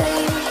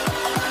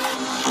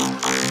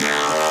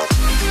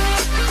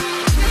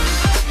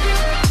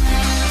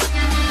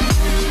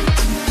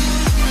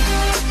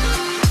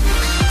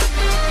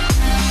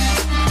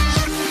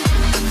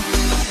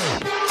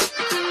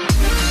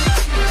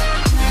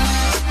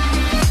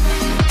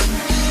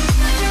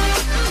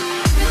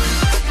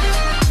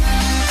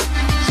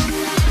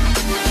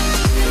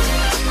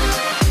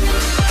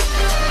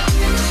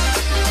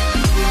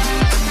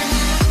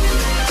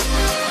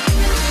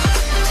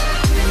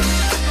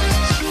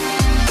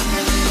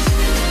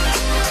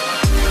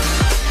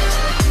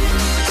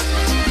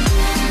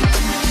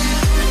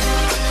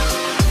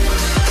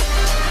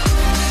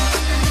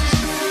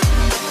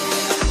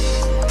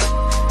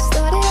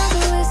 started out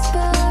a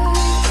whisper,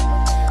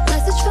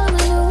 message from a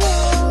new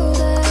world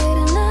I'd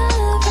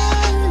never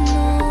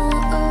known.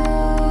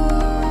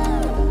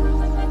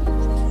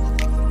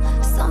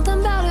 Something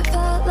about it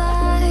felt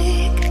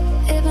like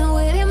it'd been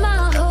waiting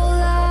my whole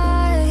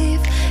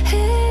life.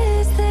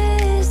 Is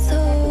this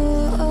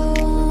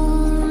home?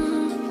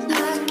 I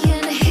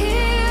can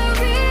hear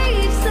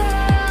each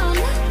sound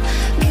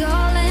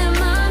calling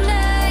my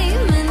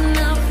name, and I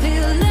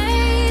feel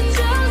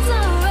angels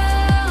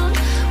around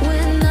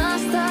when I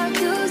start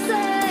to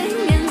sing.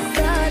 And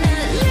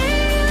suddenly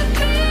it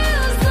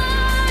feels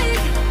like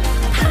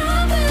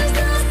heaven's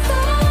not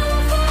so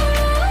far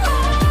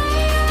away.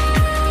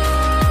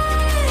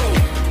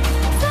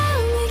 Tell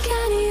me,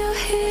 can you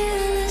hear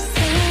the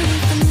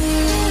symphony?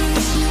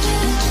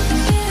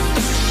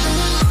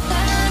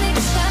 Panic,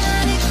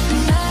 panic,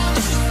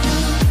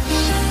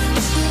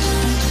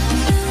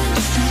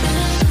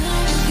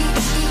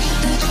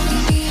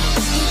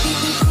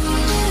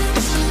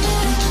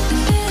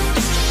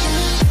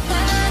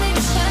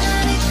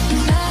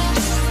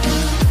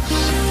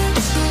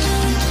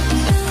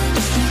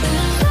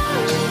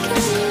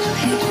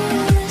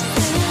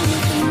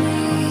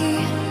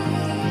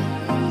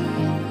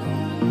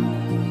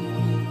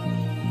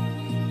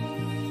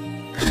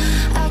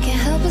 I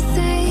can't help but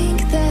think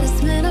that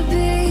it's meant to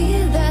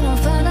be, that I'm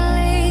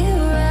finally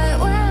right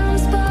where I'm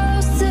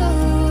supposed to.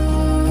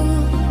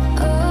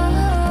 Oh,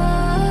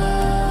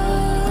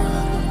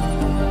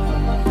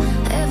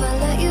 if I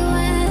let you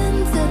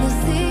into the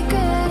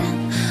secret,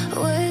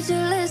 would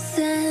you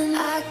listen? I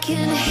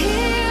can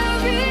hear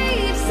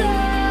each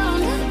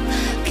sound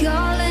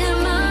calling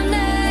my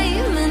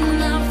name,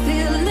 and I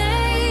feel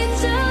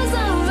angels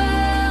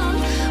around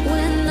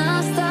when I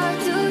start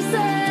to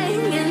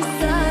sing. And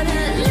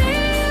suddenly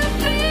it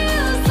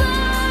feels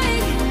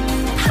like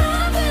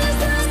heaven's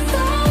not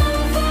so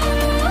far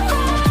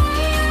away.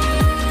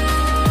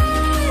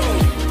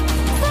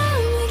 Tell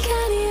me,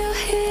 can you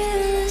hear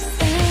the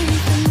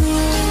symphony?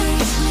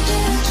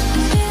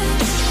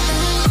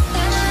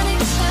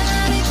 Panic,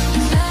 panic,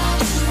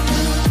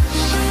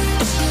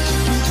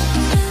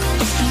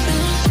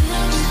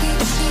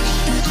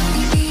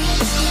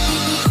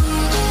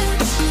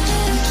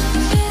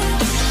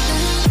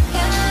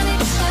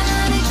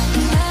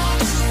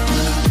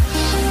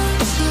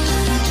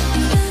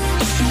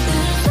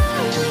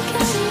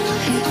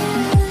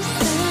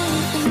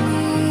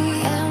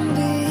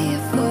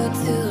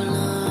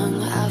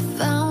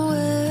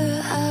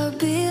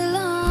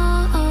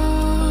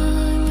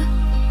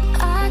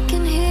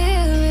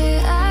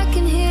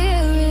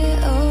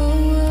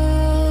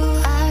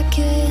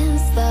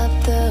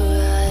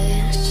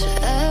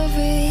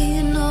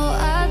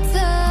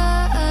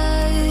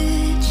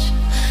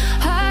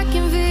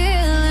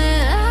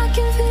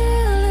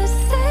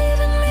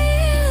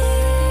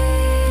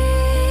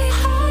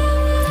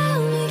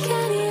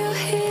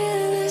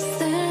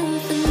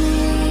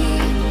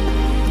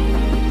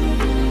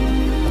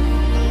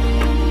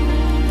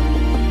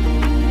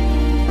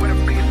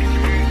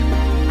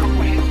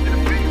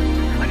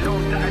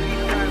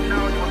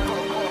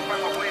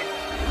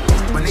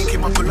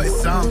 came up a lot, it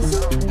sounds.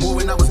 More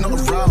when I was not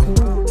around.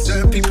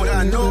 Certain people that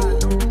I know,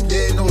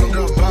 they ain't no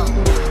longer about.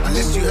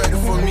 Unless you heard it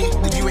from me,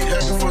 then you ain't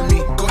heard it from me.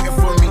 Got it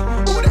from me,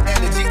 all the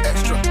energy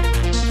extra.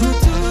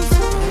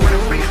 When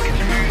I'm bringing it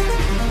to you,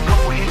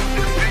 couple hits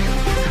to the face.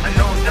 I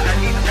know that I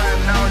need time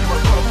now, so I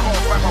gotta call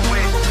back my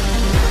way.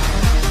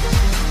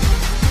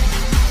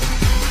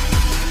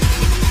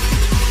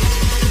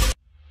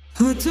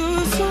 What do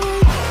I find?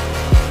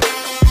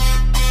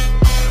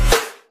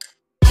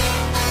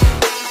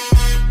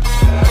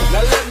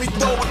 Now let me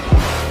throw it.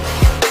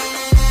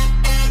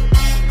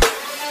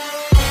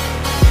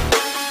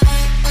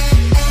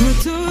 What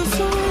do I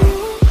find?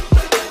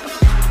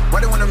 Why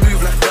they wanna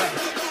move like that?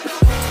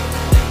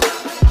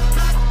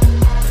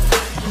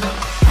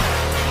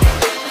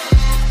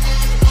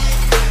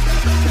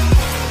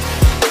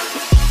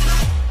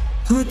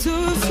 What do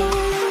I find?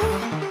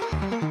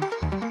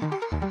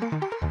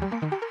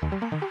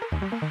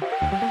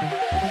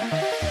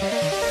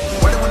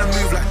 Why they wanna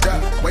move like that?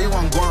 Why you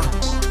want gone?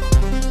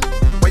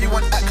 Why you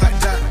want act like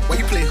that? Why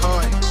you play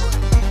hard?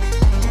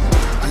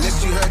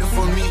 Unless you heard it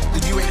from me,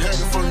 then you ain't heard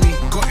it from me.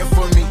 Got it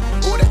from me,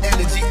 all the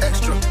energy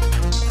extra.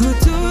 What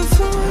do I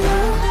find?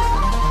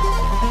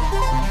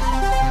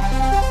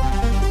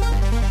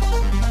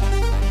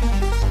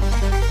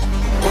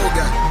 Old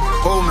guy,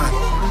 old man,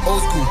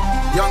 old school,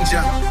 young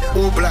jam,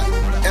 all black,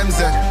 MZ,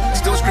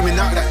 still screaming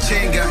out that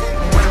chain gang.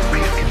 When I'm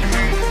bringing it to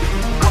you,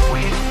 couple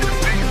hits to the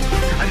face.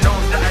 I know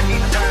that I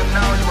need time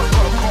now, so I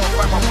gotta call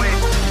back my way.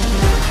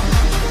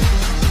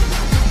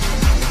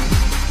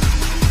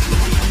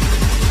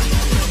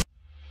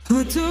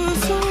 What do I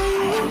find?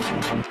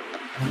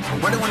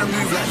 Why they wanna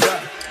move like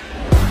that?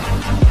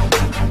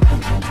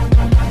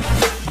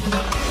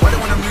 Why they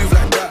wanna move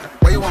like that?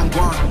 Why you want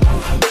gone?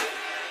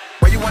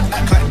 Why you want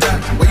act like that?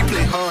 Why you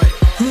play hard?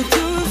 What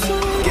do I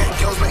find? Get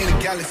girls but ain't a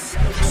gallus.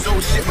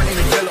 Sold shit but ain't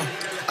a yellow.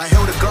 I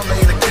held a gun but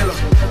ain't a killer.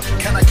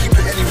 Can I keep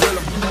it any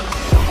realer?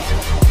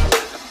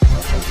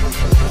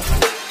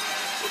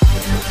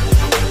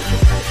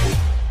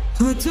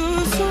 What do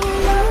I find?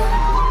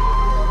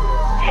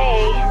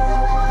 Hey,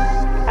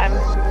 I'm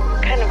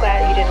kind of glad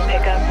you didn't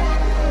pick up.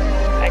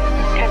 I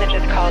kind of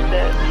just called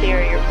to hear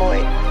your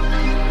voice.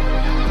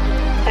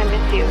 I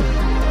miss you.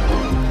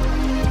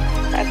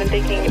 I've been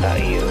thinking about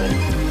you, and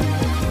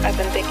I've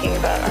been thinking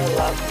about our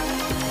love,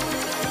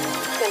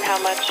 and how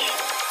much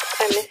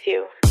I miss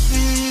you.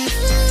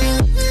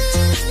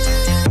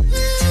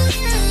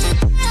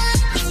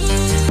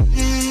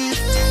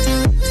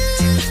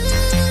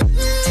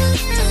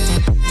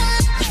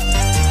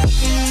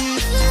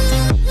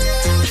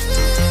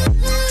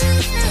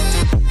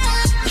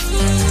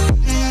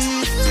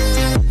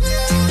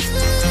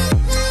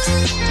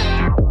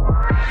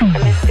 I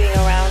miss being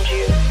around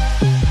you,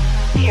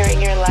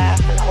 hearing your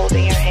laugh and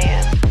holding your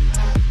hand.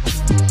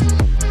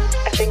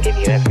 I think of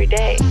you every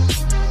day.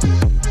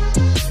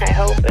 I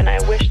hope and I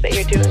wish that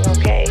you're doing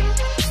okay.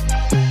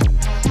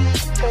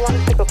 I want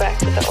us to go back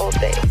to the old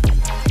days,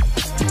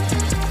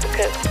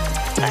 because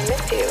I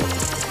miss you,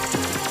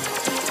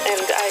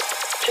 and I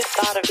just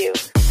thought of you.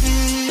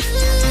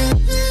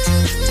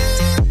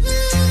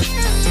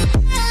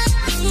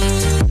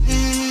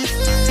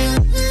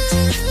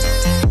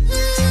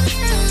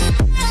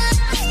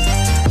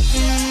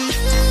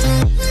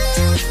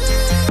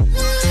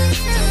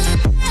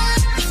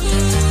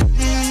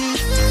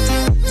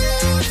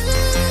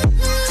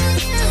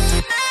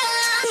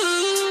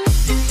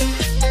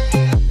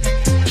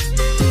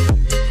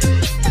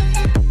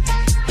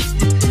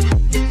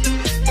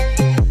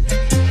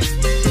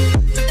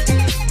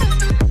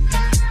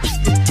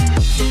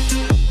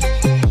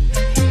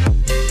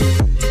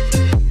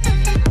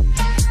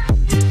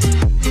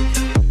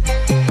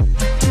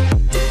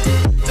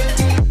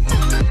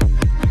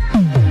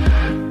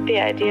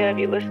 Of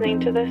you listening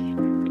to this,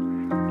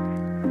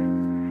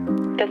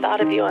 the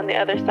thought of you on the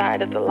other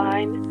side of the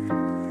line,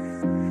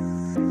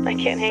 I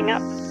can't hang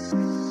up.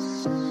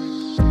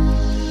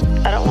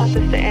 I don't want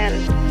this to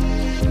end.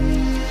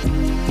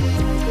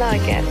 Not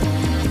again.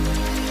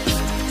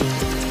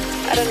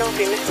 I don't know if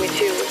you miss me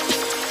too,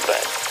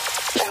 but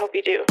I hope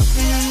you do.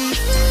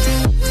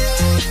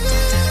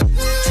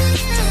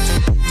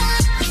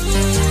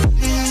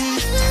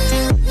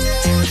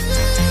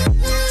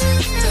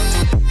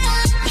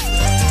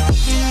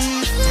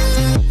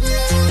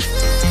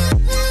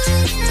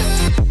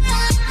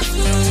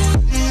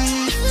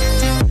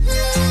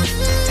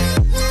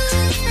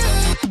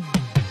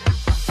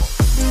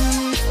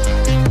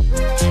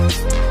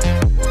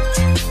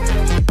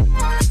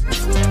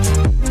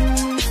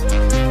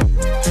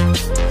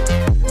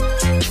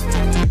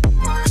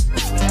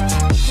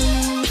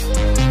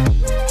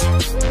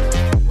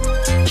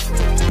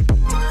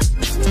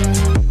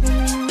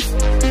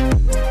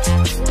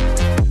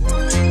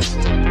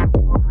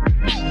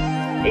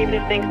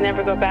 Things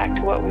never go back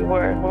to what we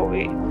were,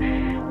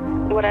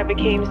 what I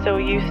became so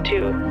used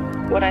to,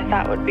 what I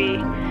thought would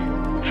be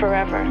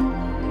forever.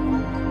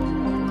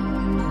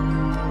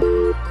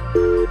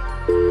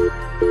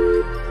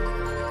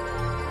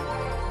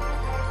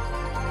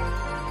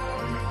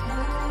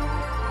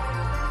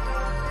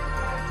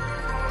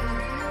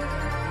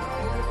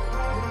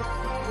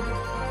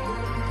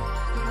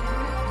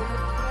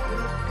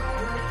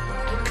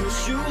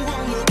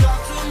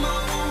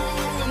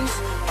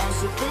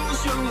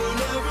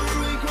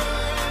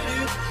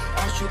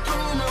 should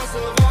throw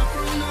myself out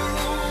from the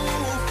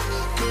roof.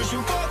 Cause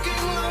you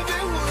fucking love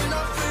it when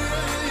I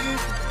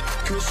fade.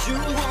 Cause you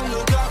won't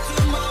look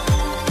after my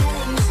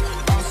wounds.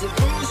 I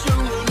suppose you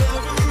will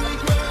never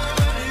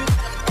regret it.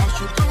 I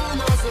should throw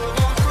myself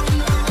out from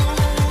the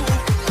roof.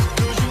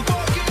 Cause you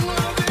fucking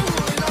love it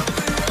when I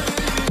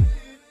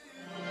fade.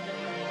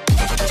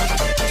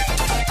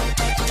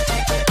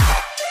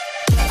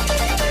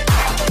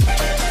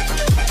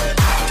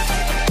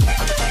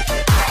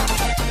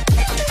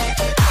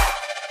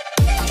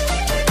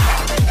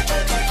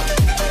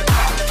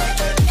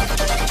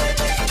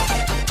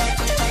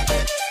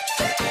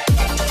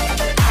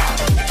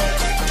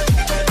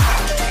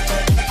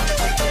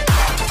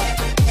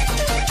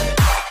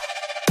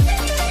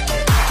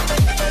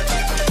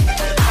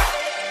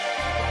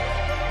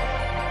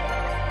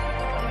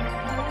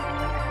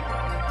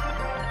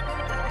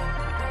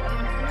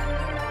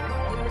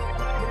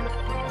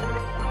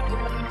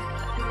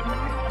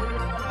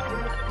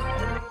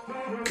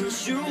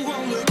 Cause you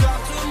won't look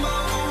after my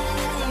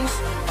wounds.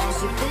 I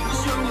suppose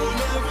you will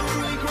never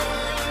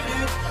regret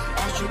it.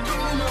 I should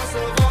throw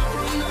myself out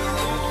from the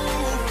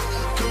roof.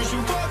 Cause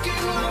you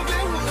fucking love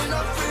it when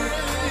I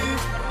fade.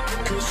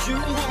 Cause you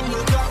won't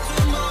look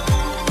after my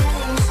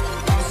wounds.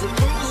 I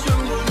suppose you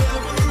will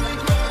never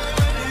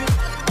regret it.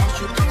 I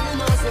should throw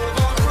myself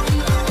out from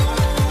the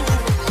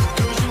roof.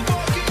 Cause you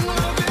fucking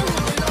love it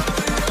when I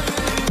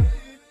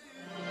fade.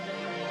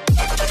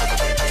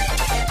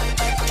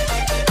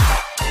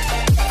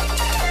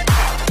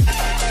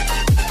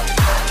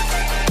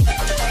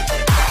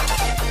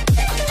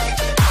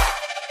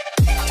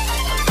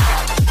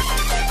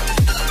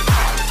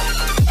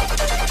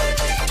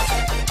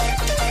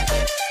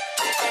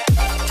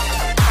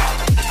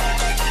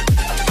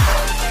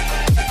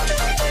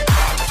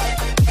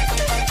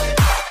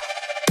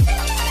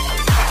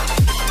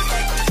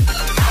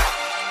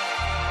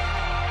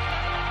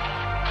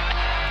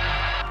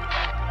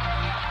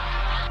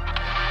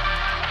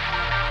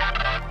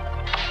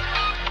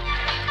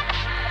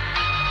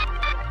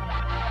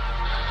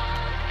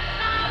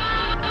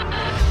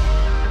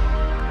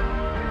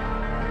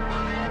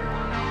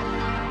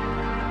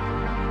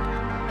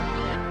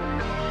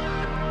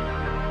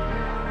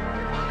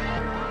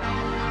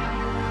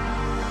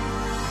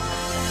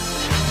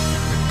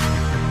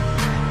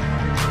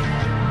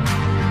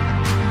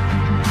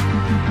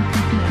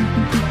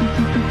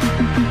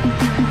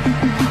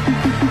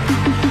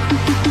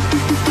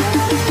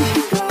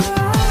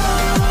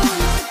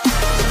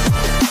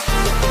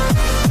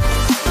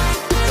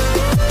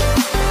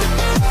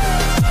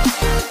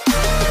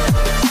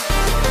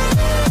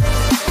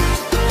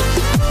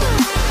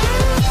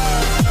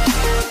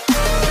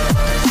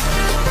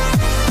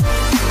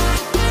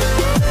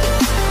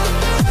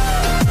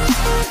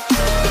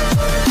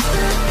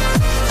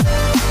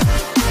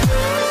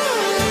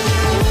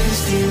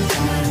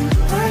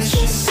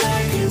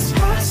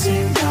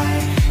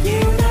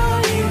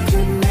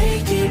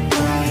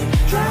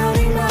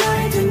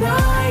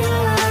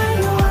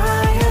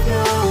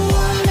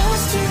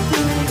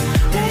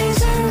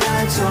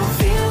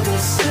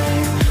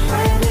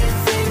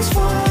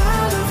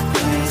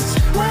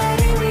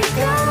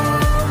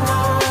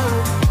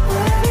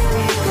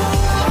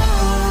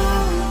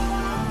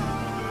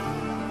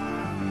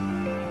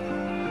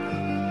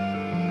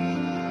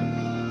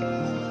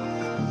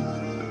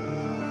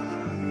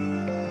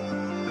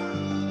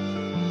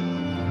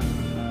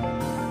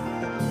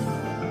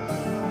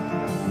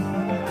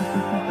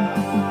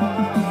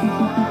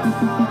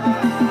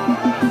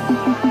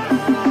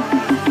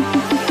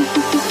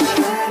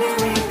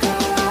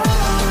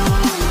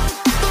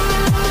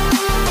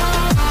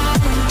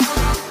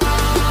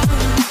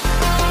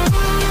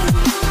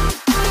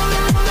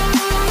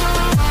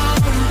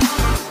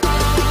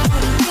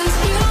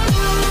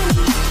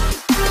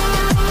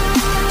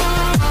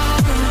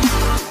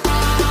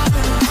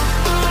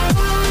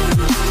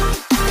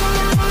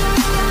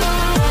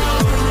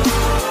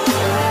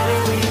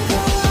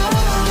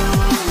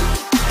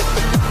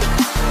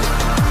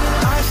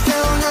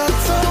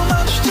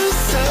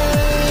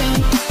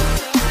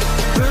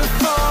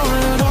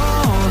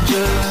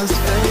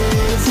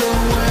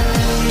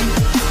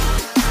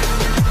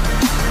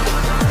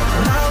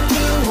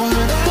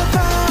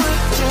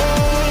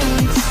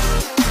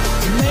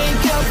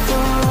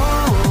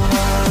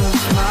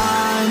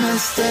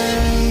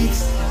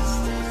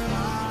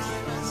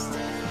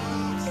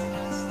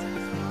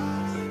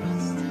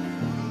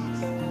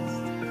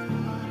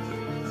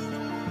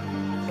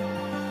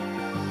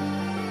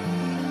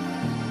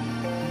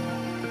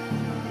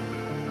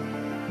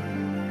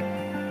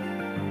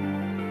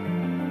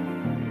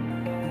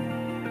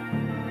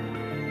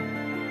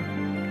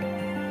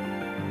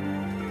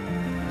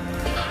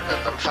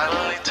 I'm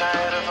finally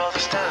tired of all the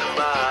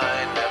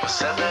standby. Never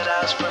said that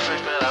I was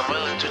perfect, but I'm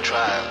willing to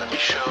try. Let me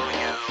show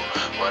you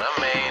what I'm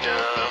made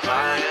of.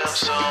 I am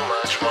so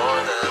much more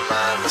than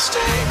my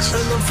mistakes.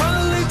 And I'm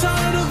finally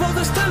tired of all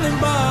the standing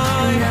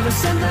by. Never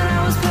said that I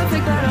was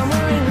perfect, but I'm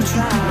willing to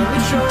try. Let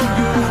me show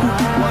you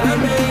what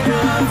I'm made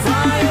of.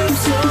 I am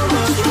so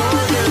much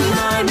more than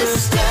my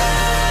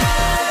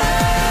mistakes.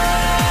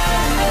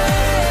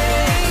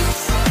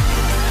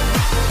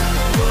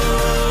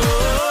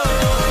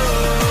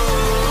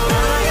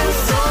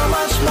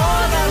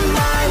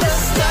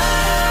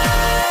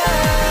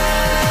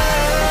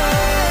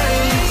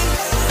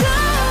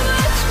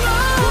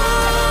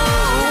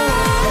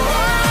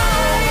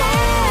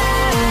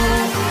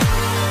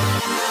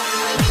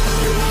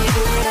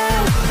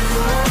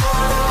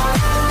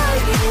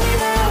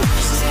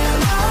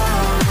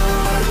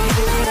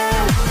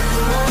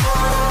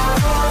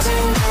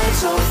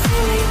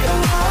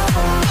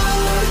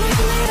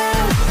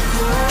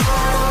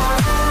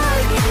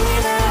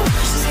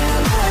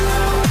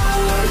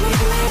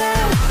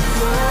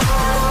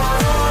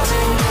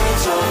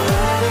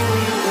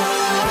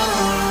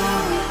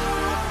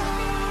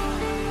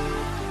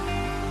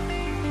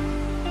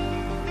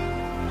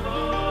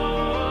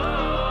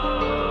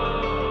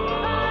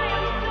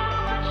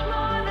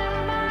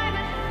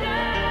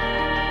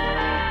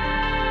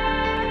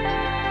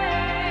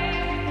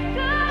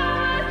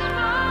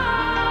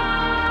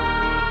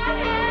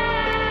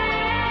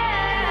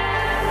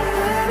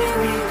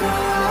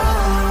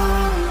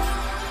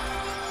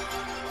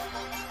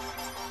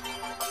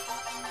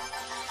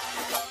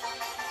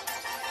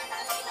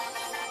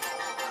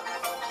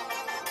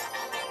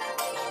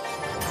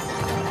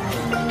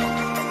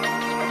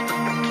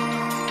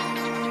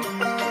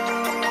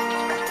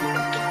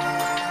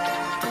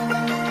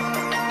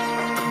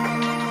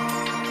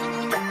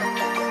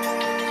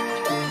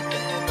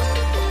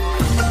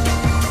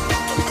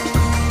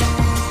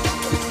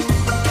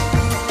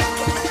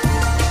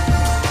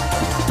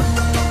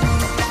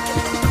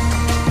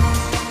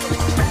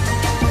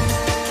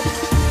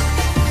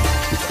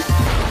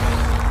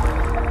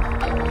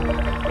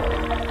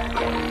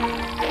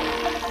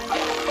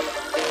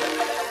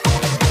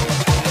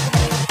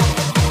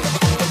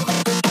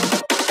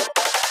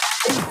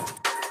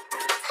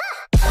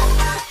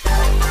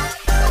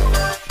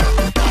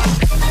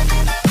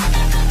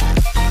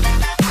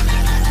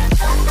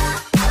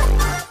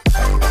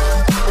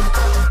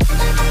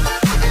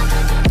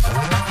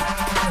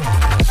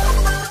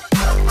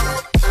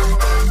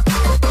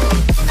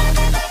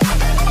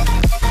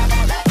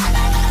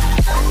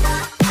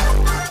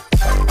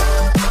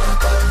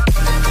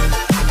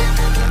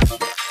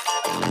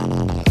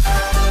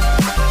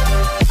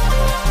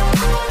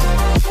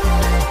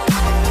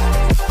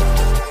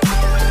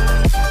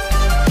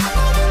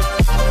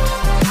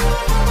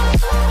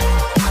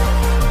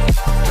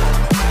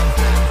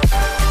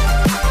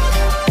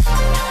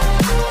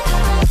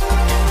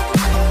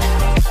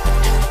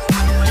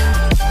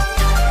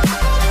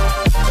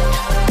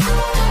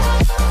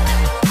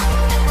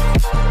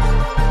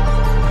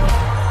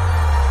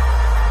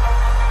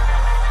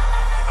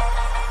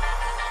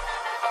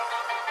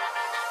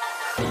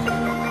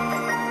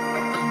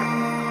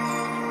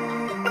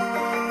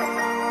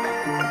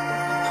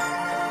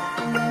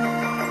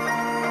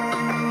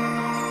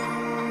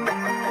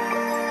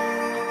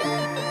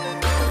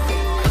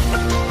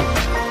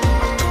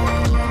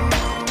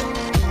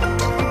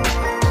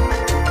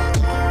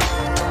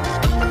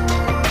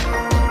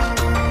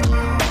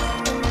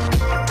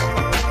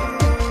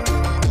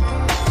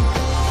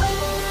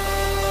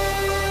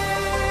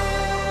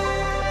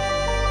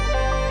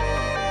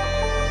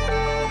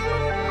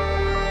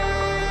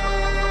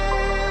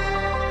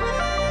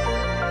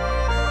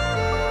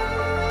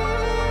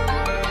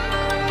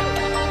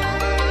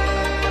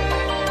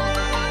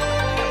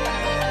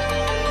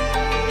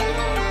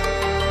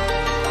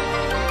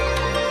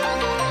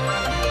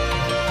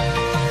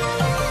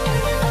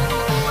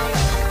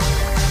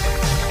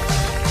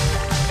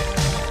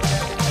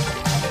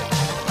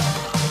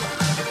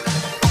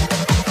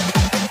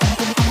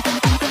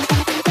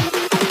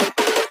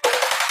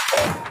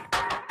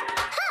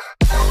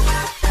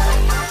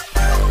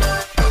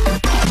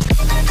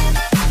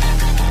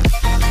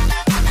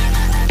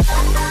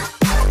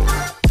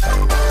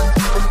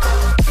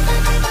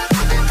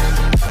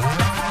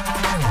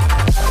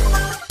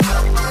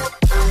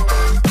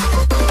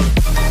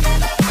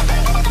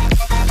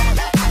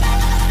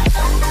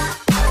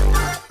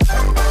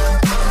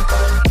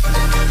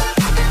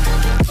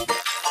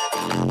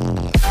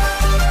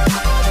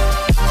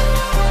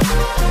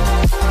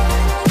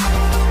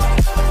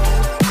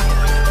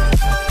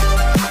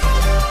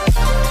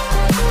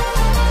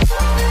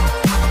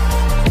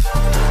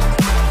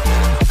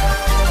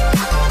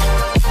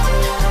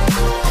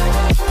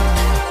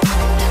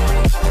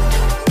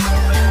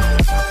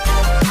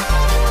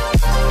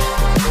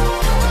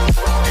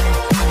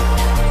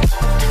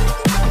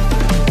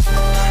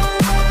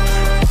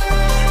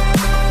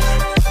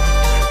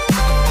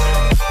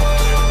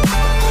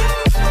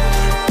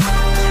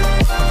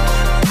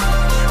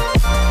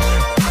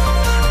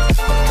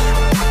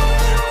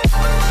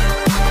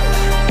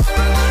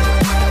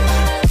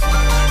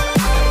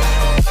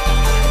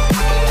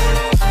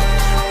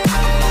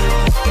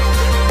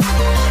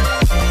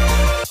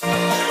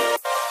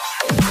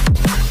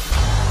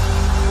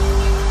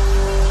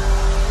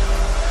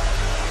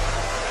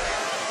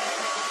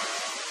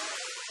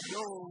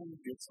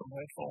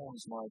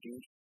 my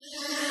dude.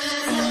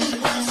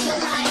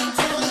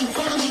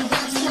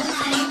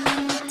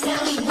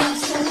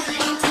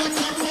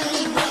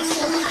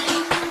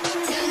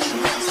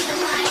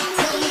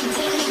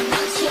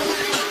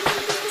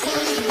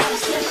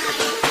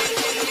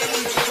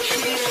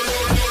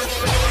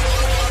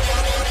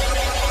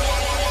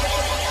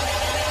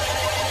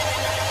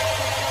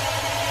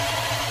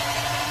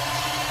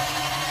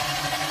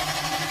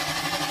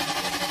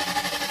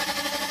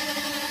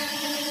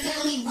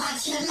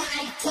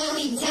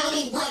 Tell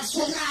me what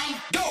you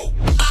like. Go!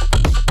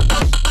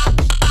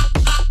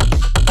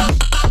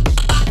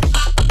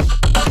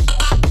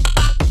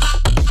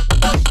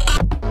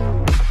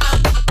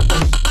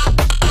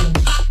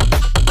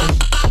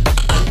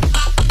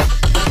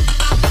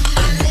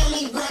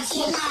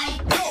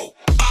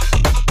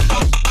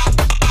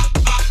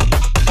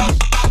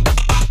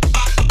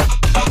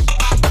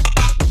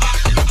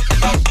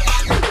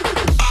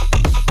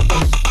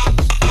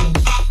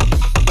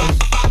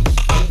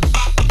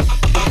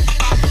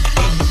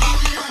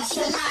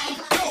 Like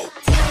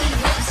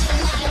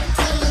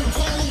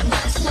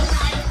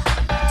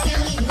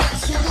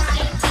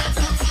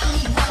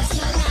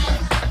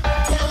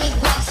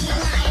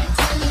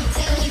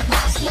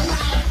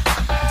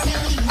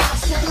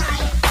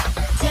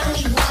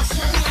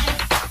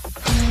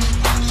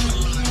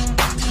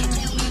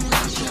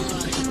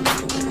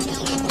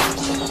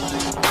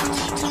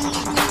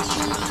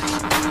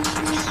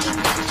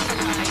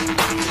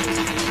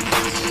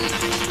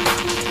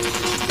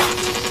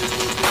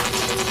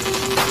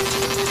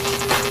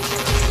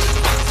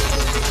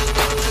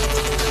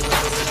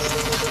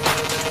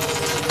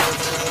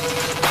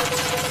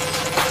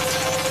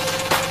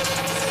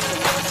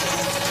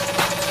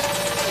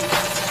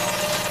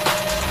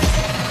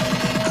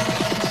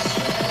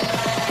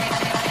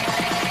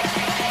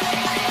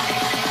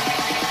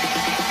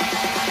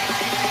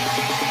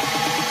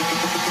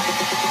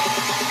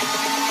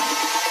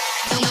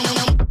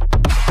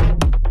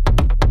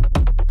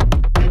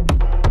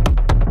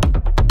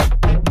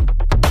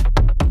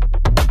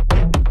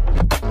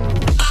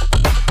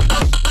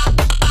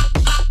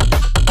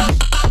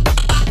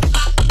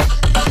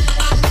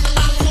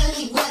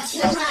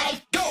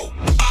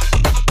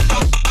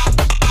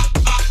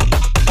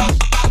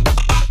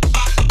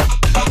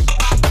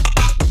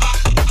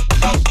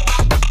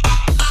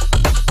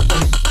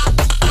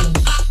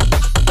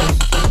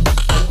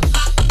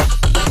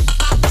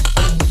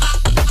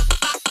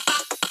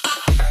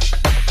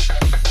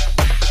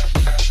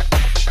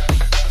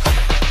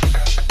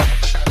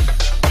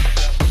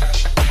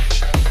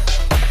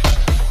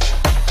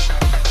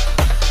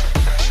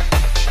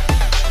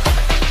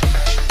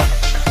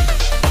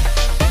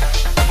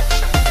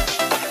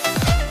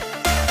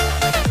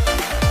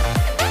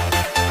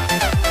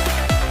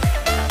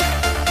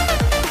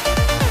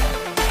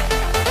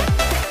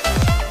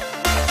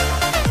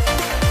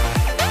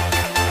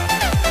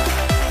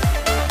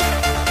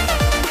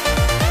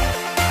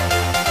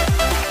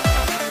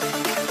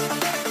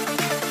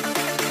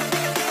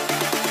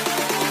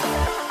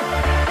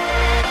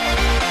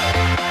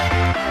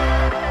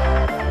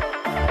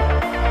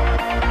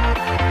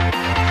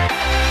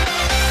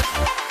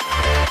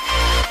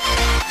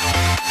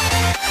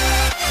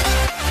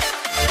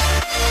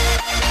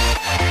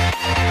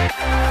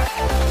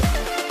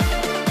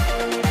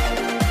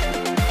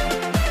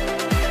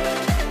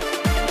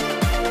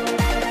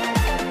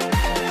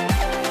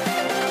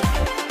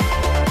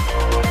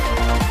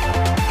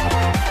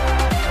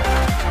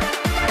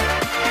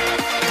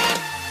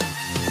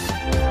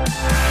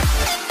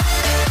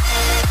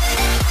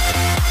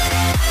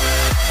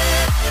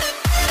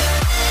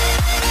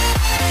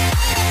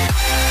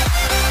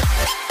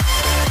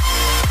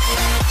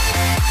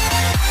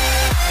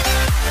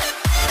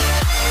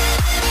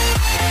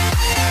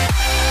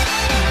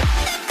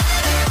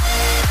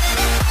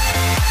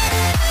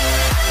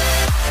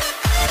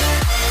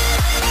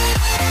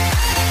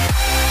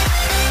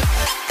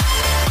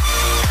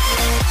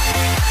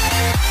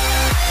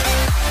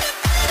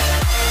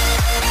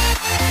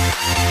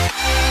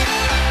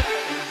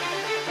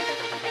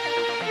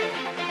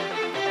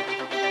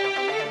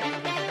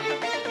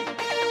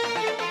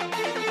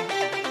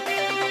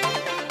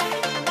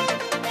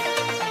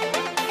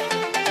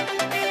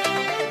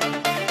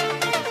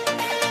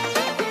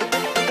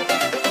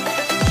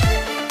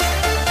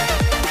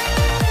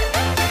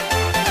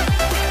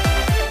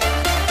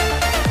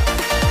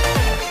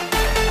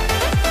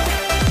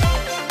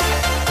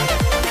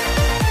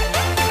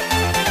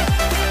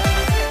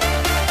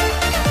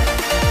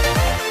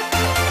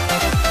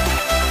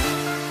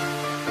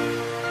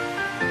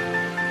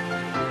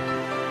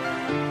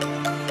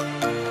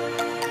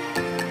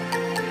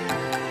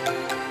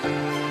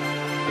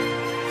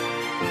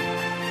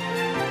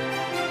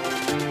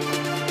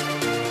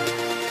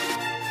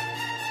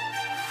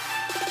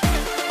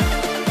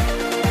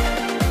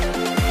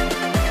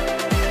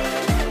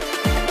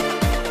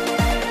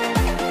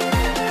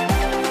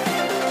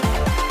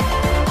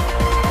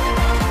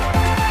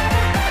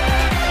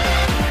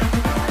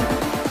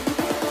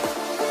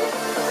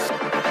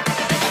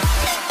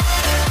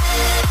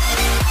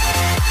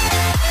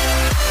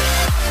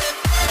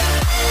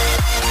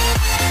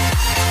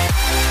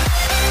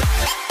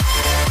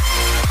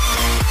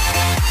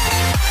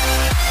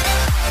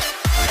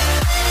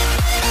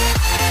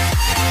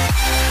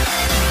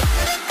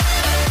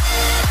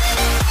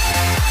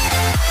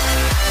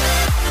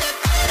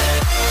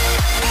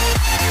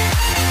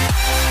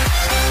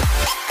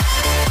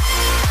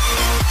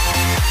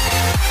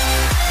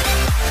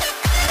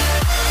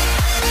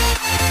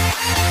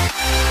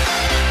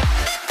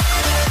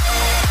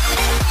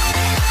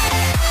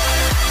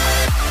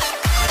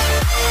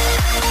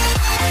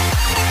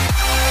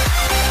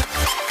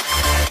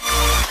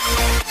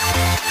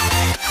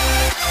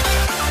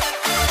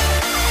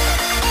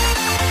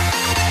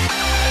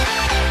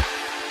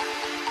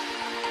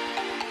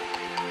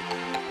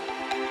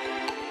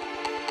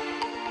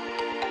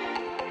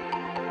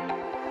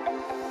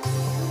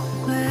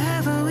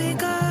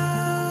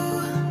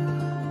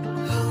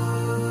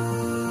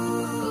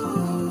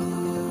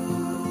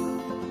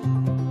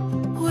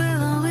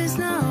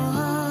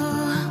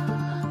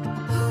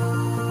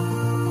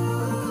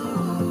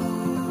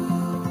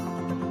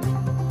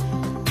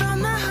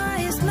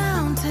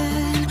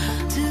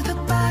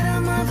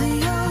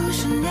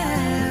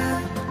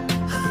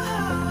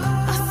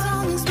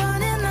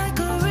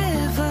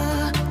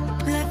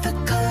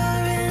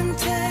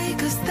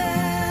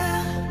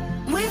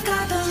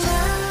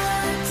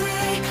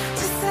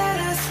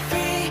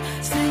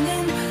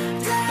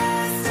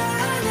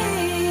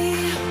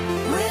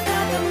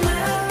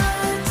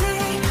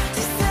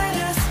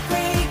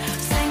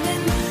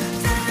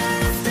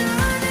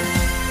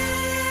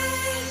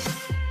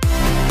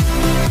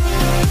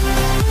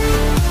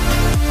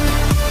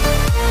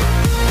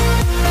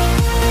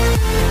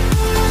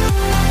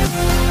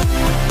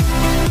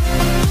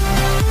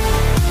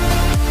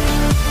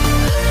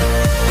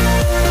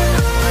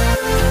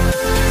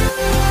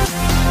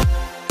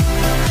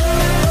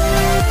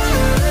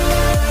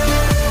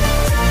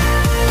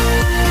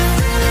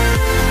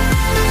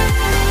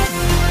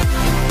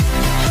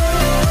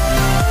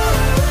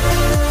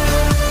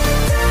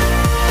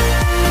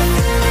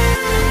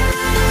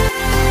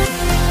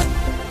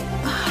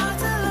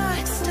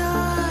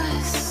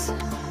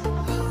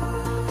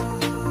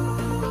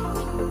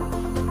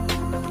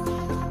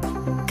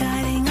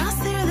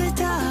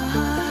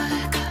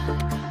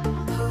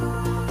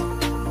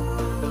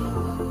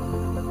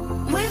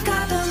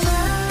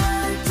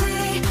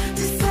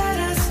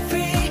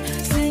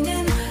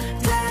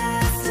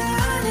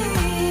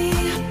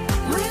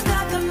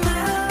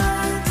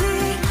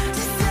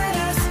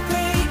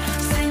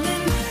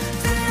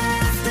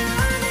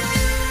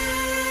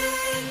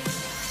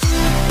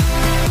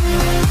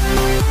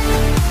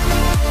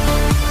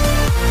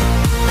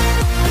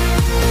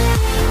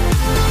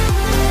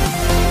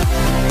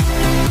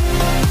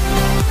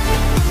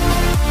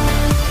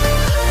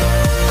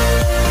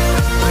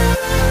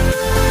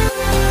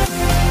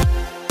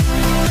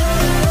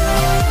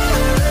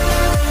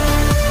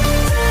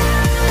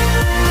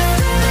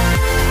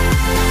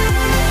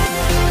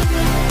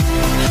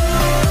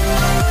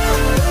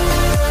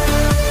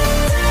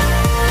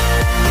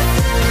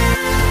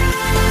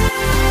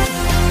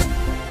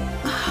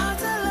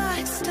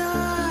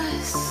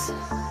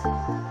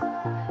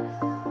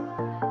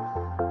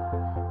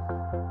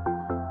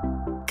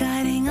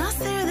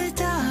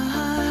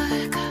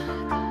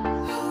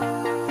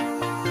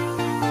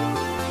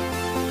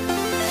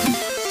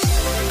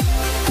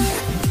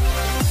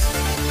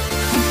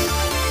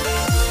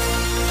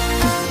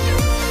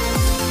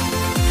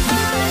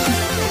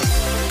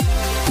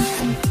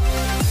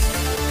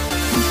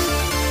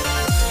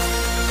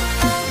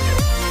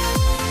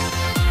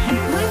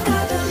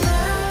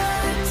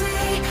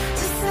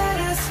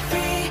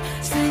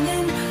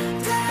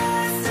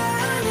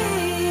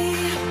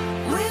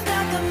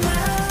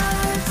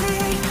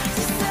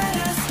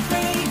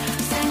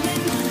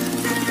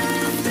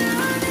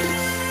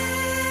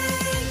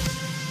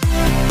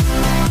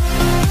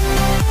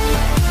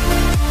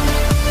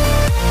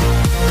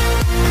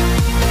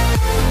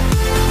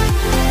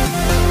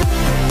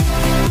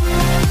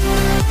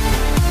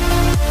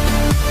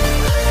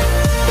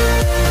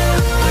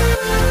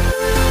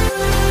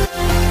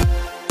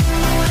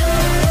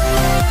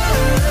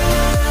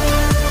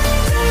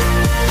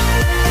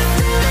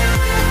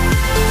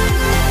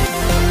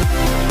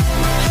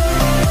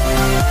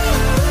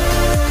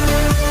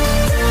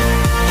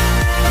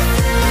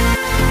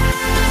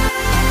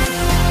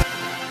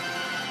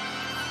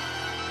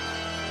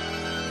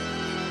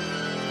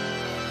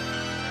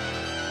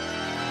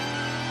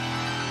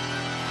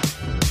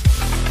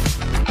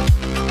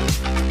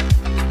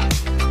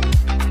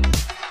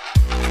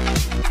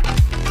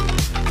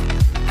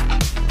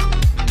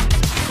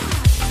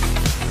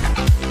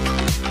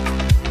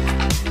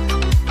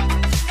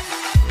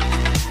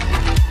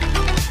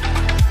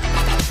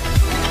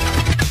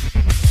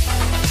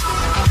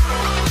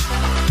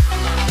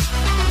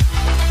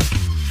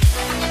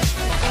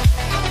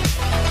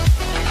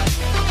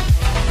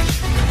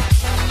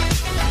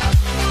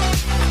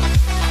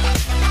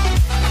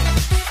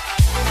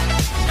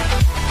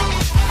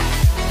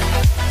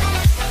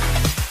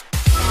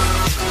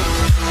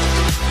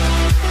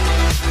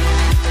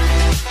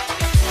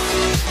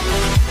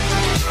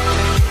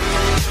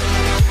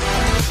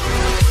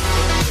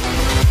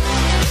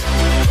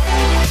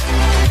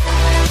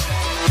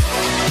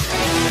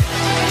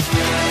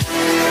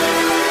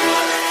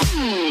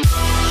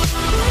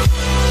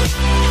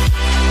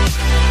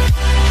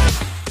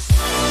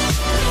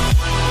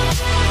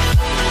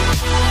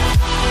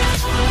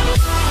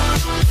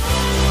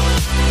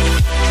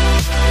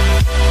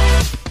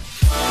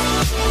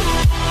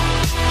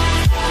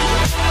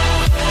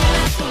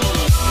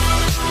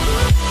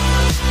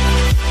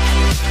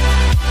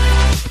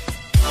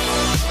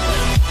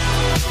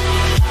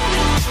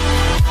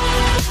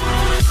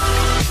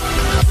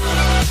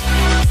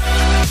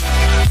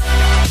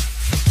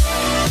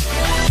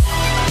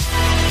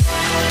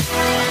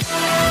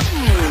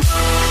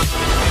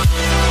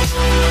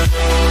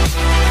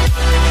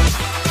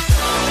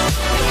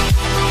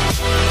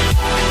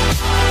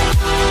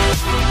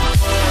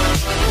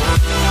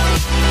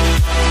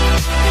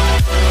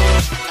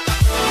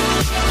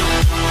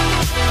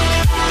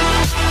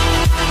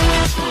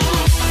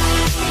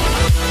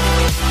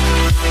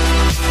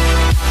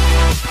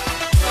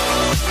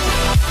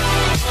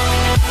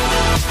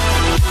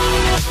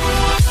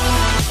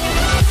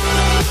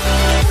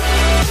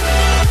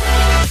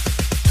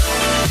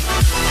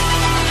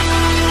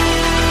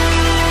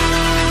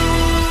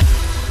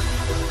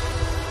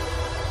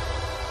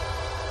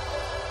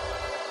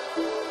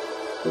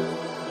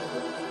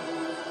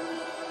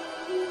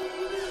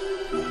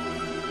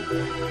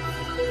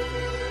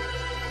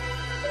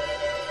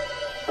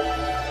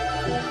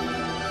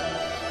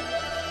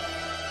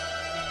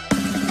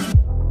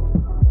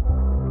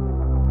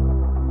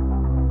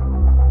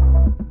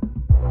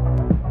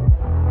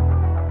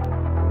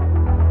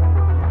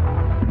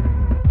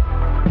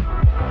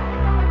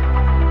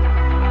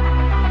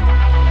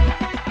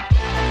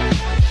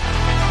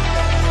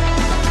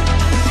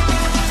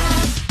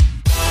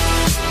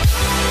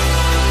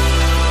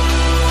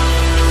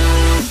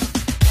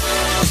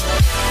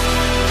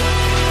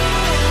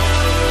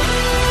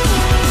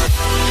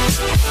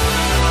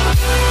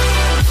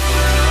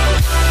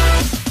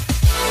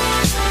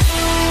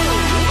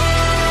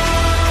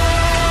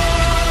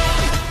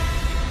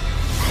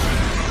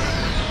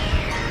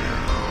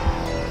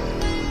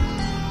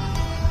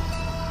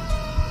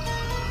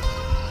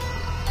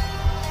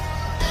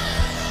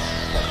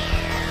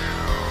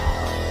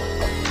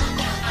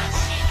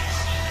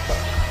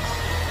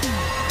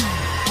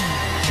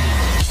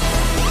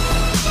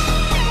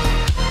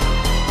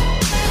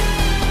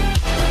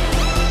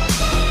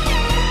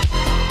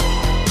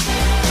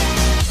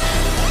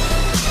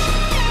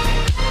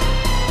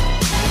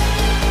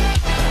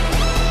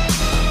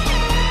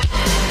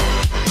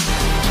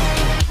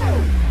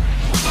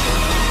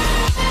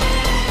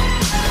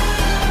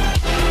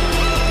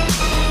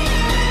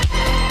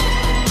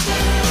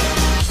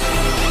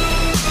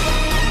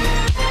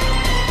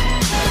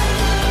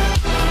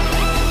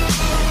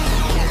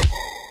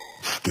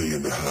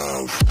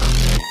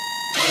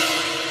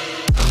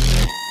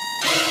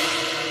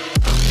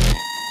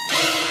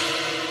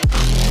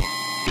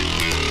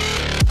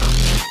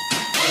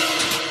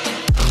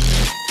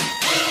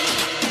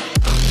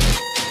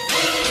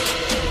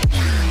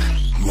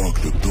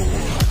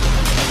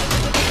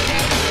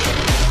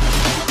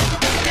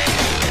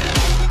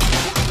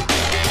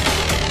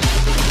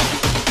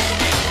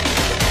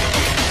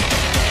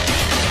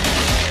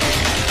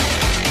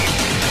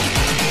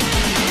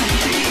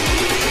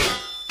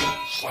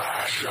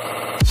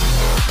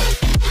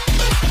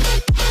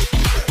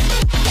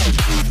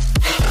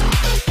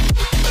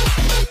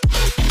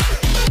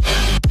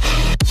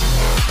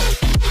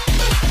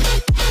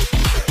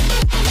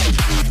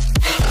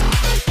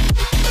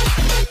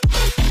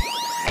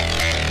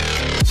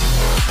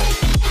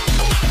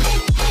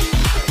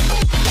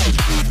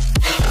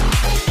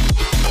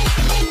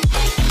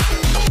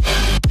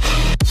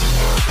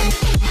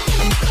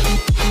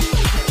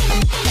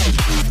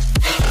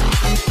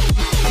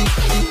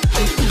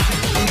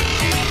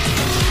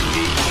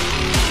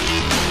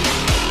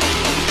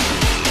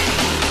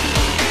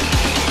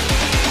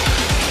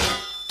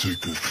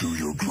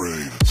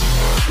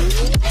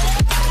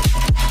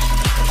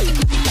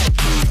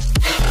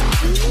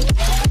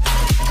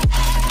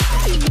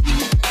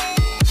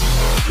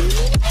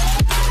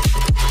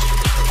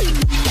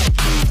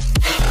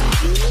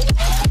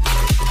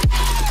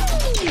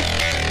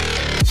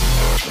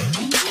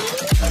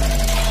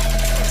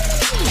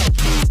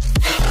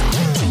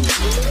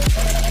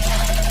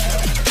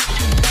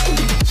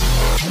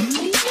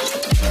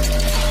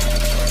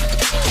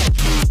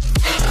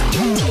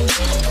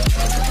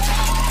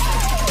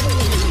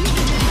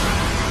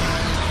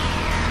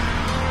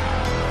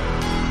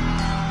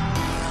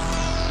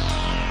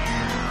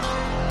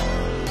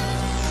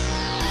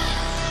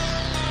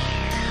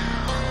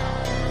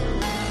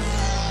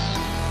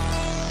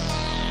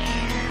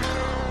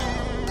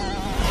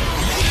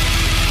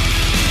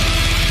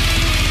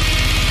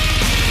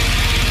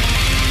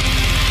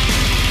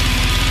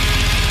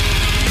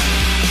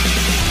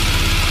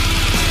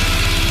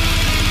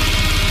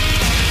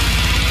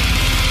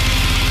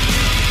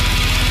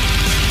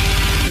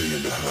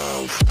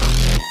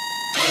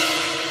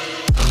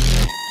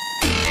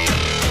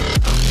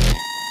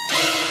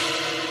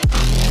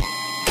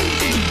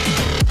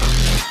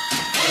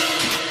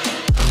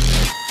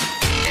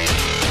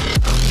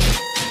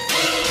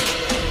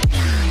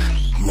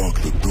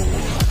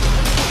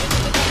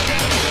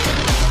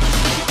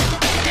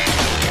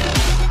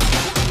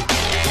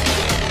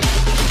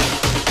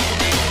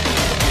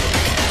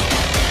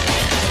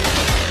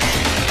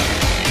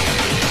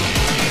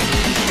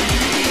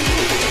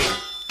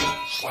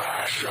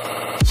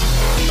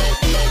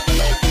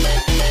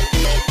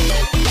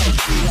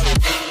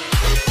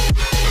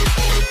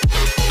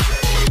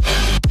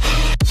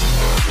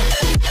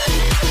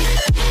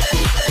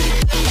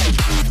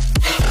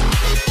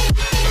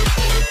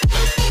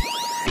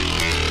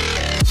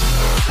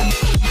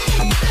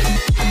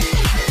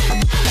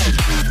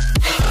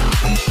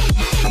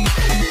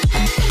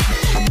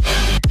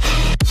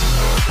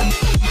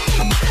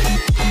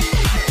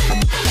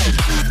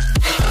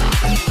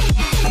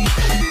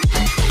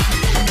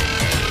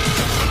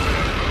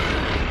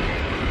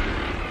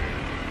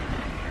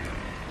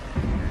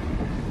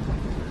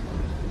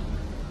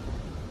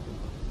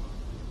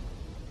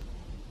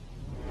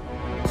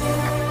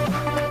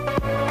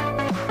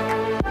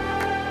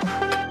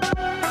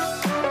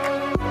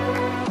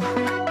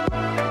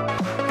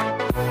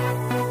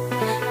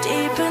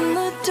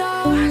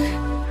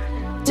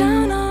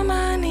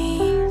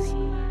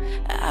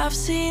I've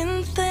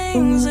seen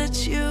things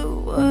that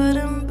you would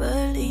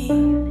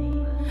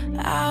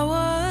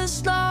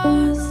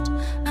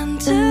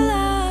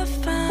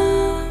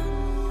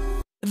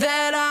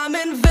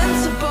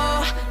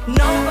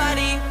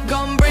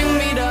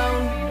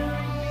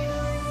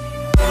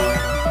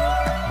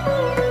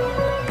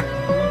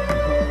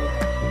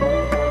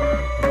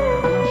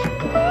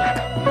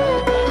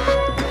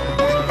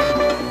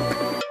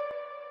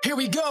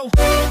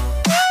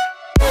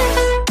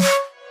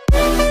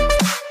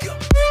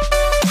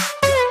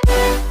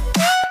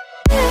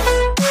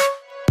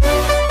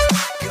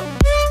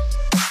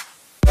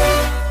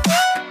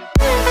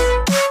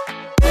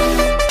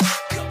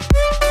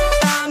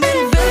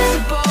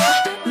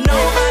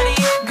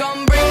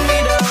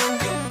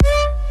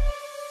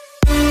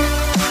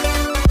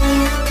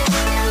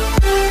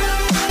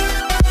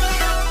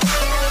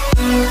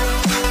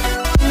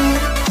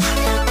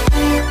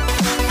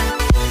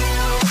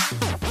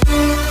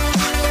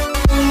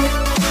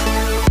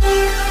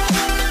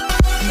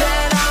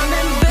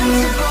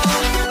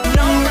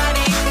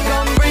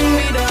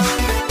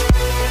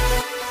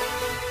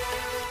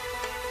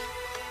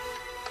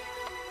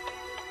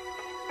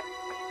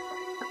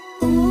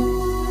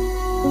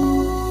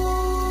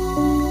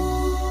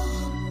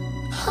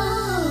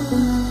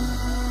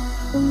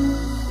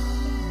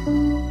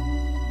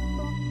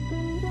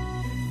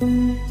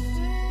Invincible.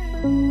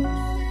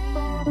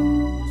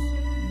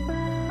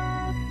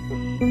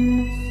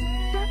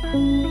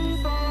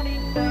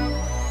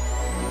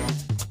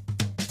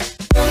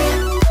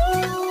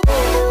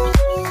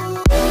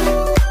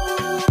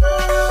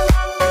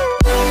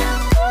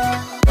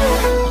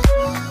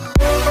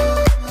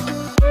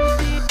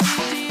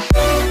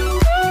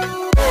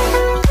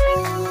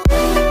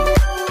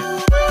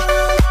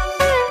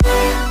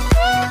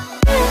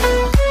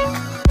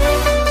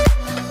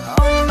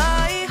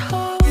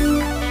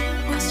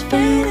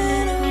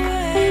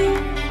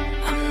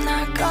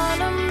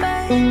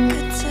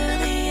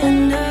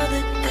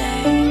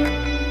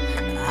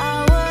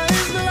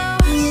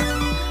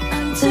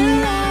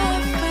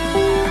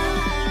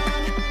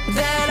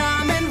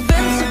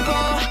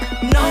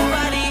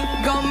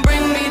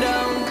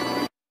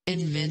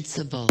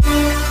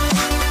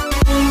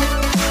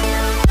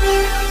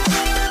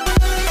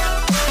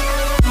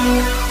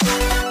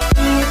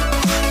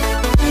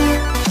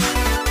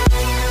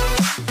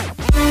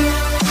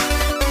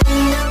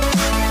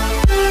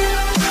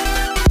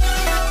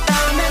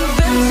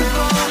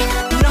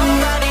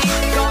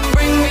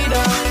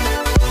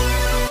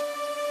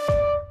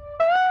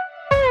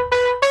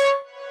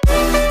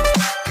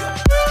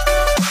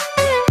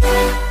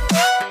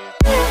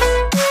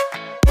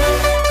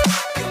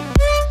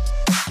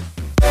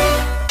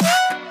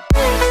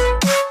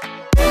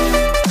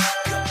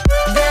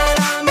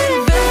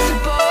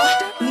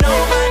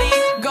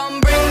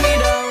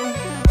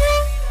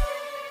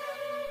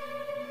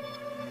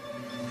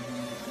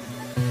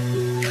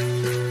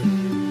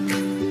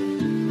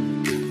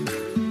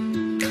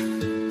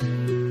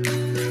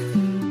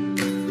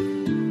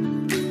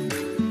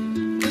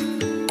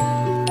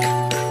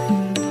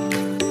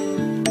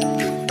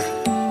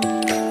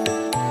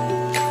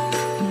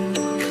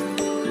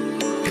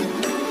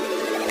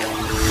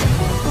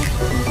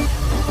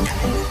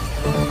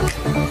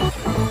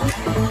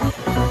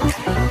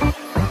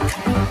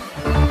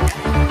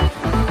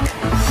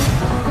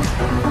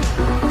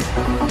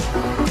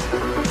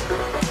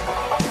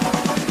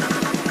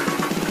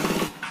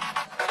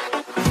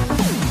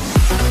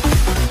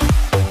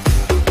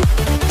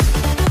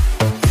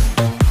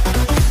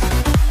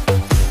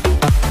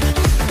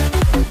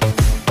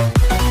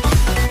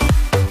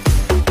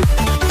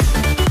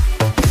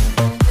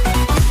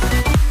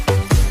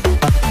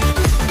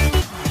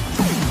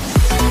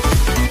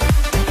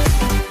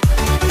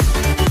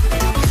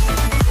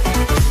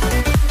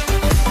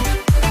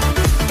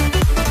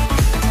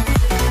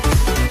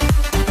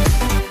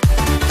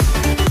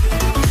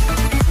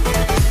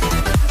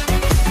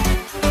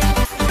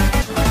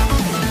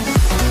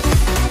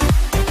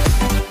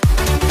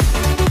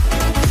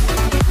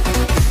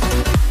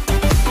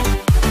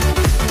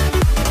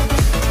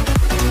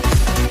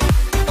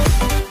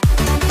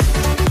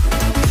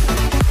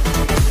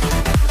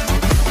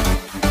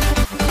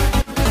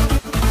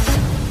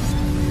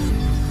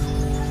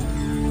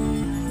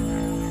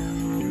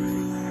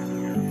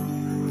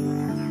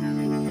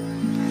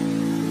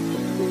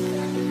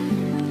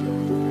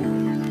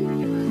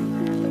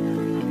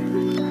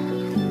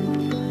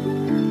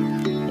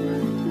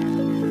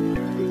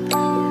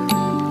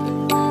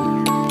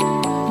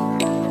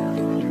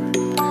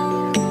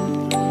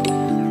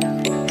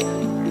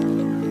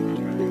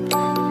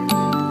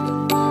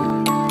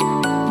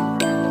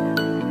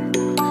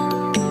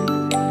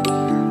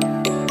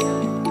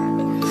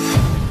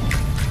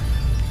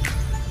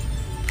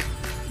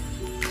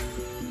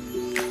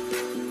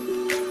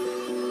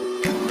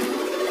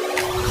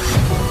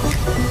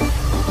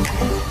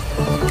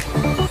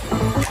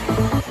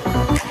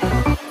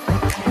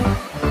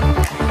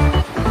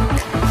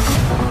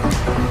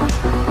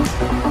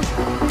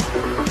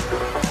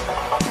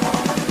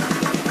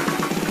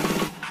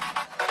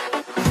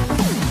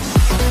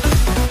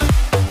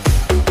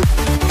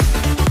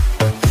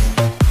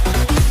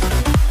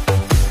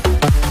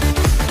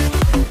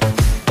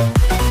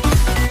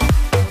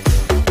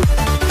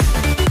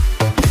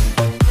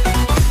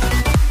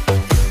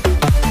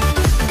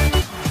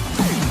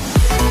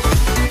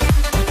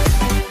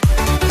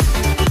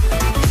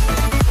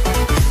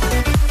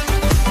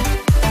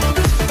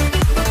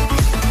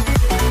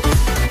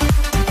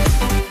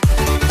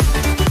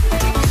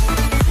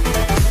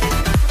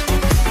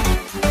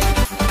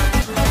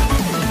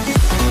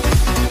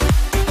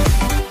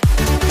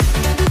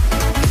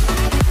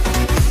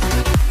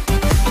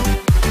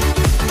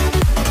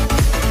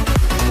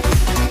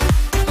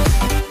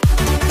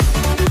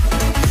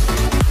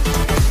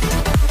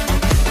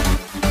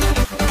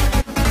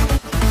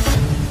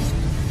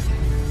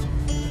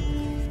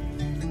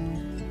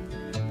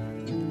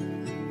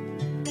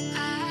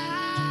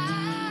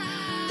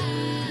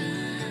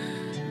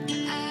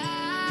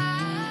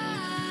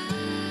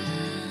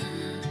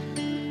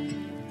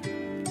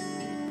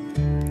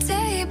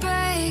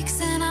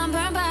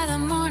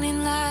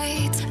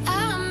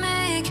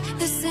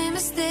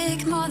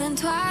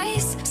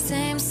 twice,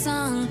 same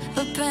song,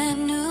 but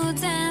brand new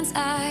dance.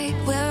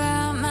 Where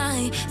am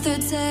I?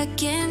 Third,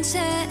 second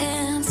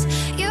chance.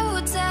 You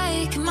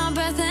take my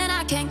breath and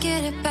I can't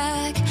get it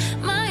back.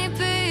 Might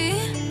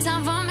be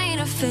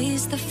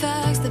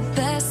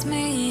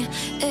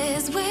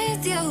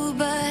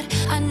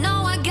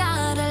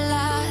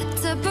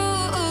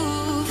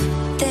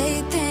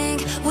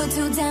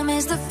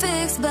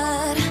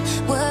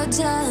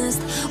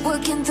just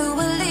working through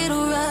a little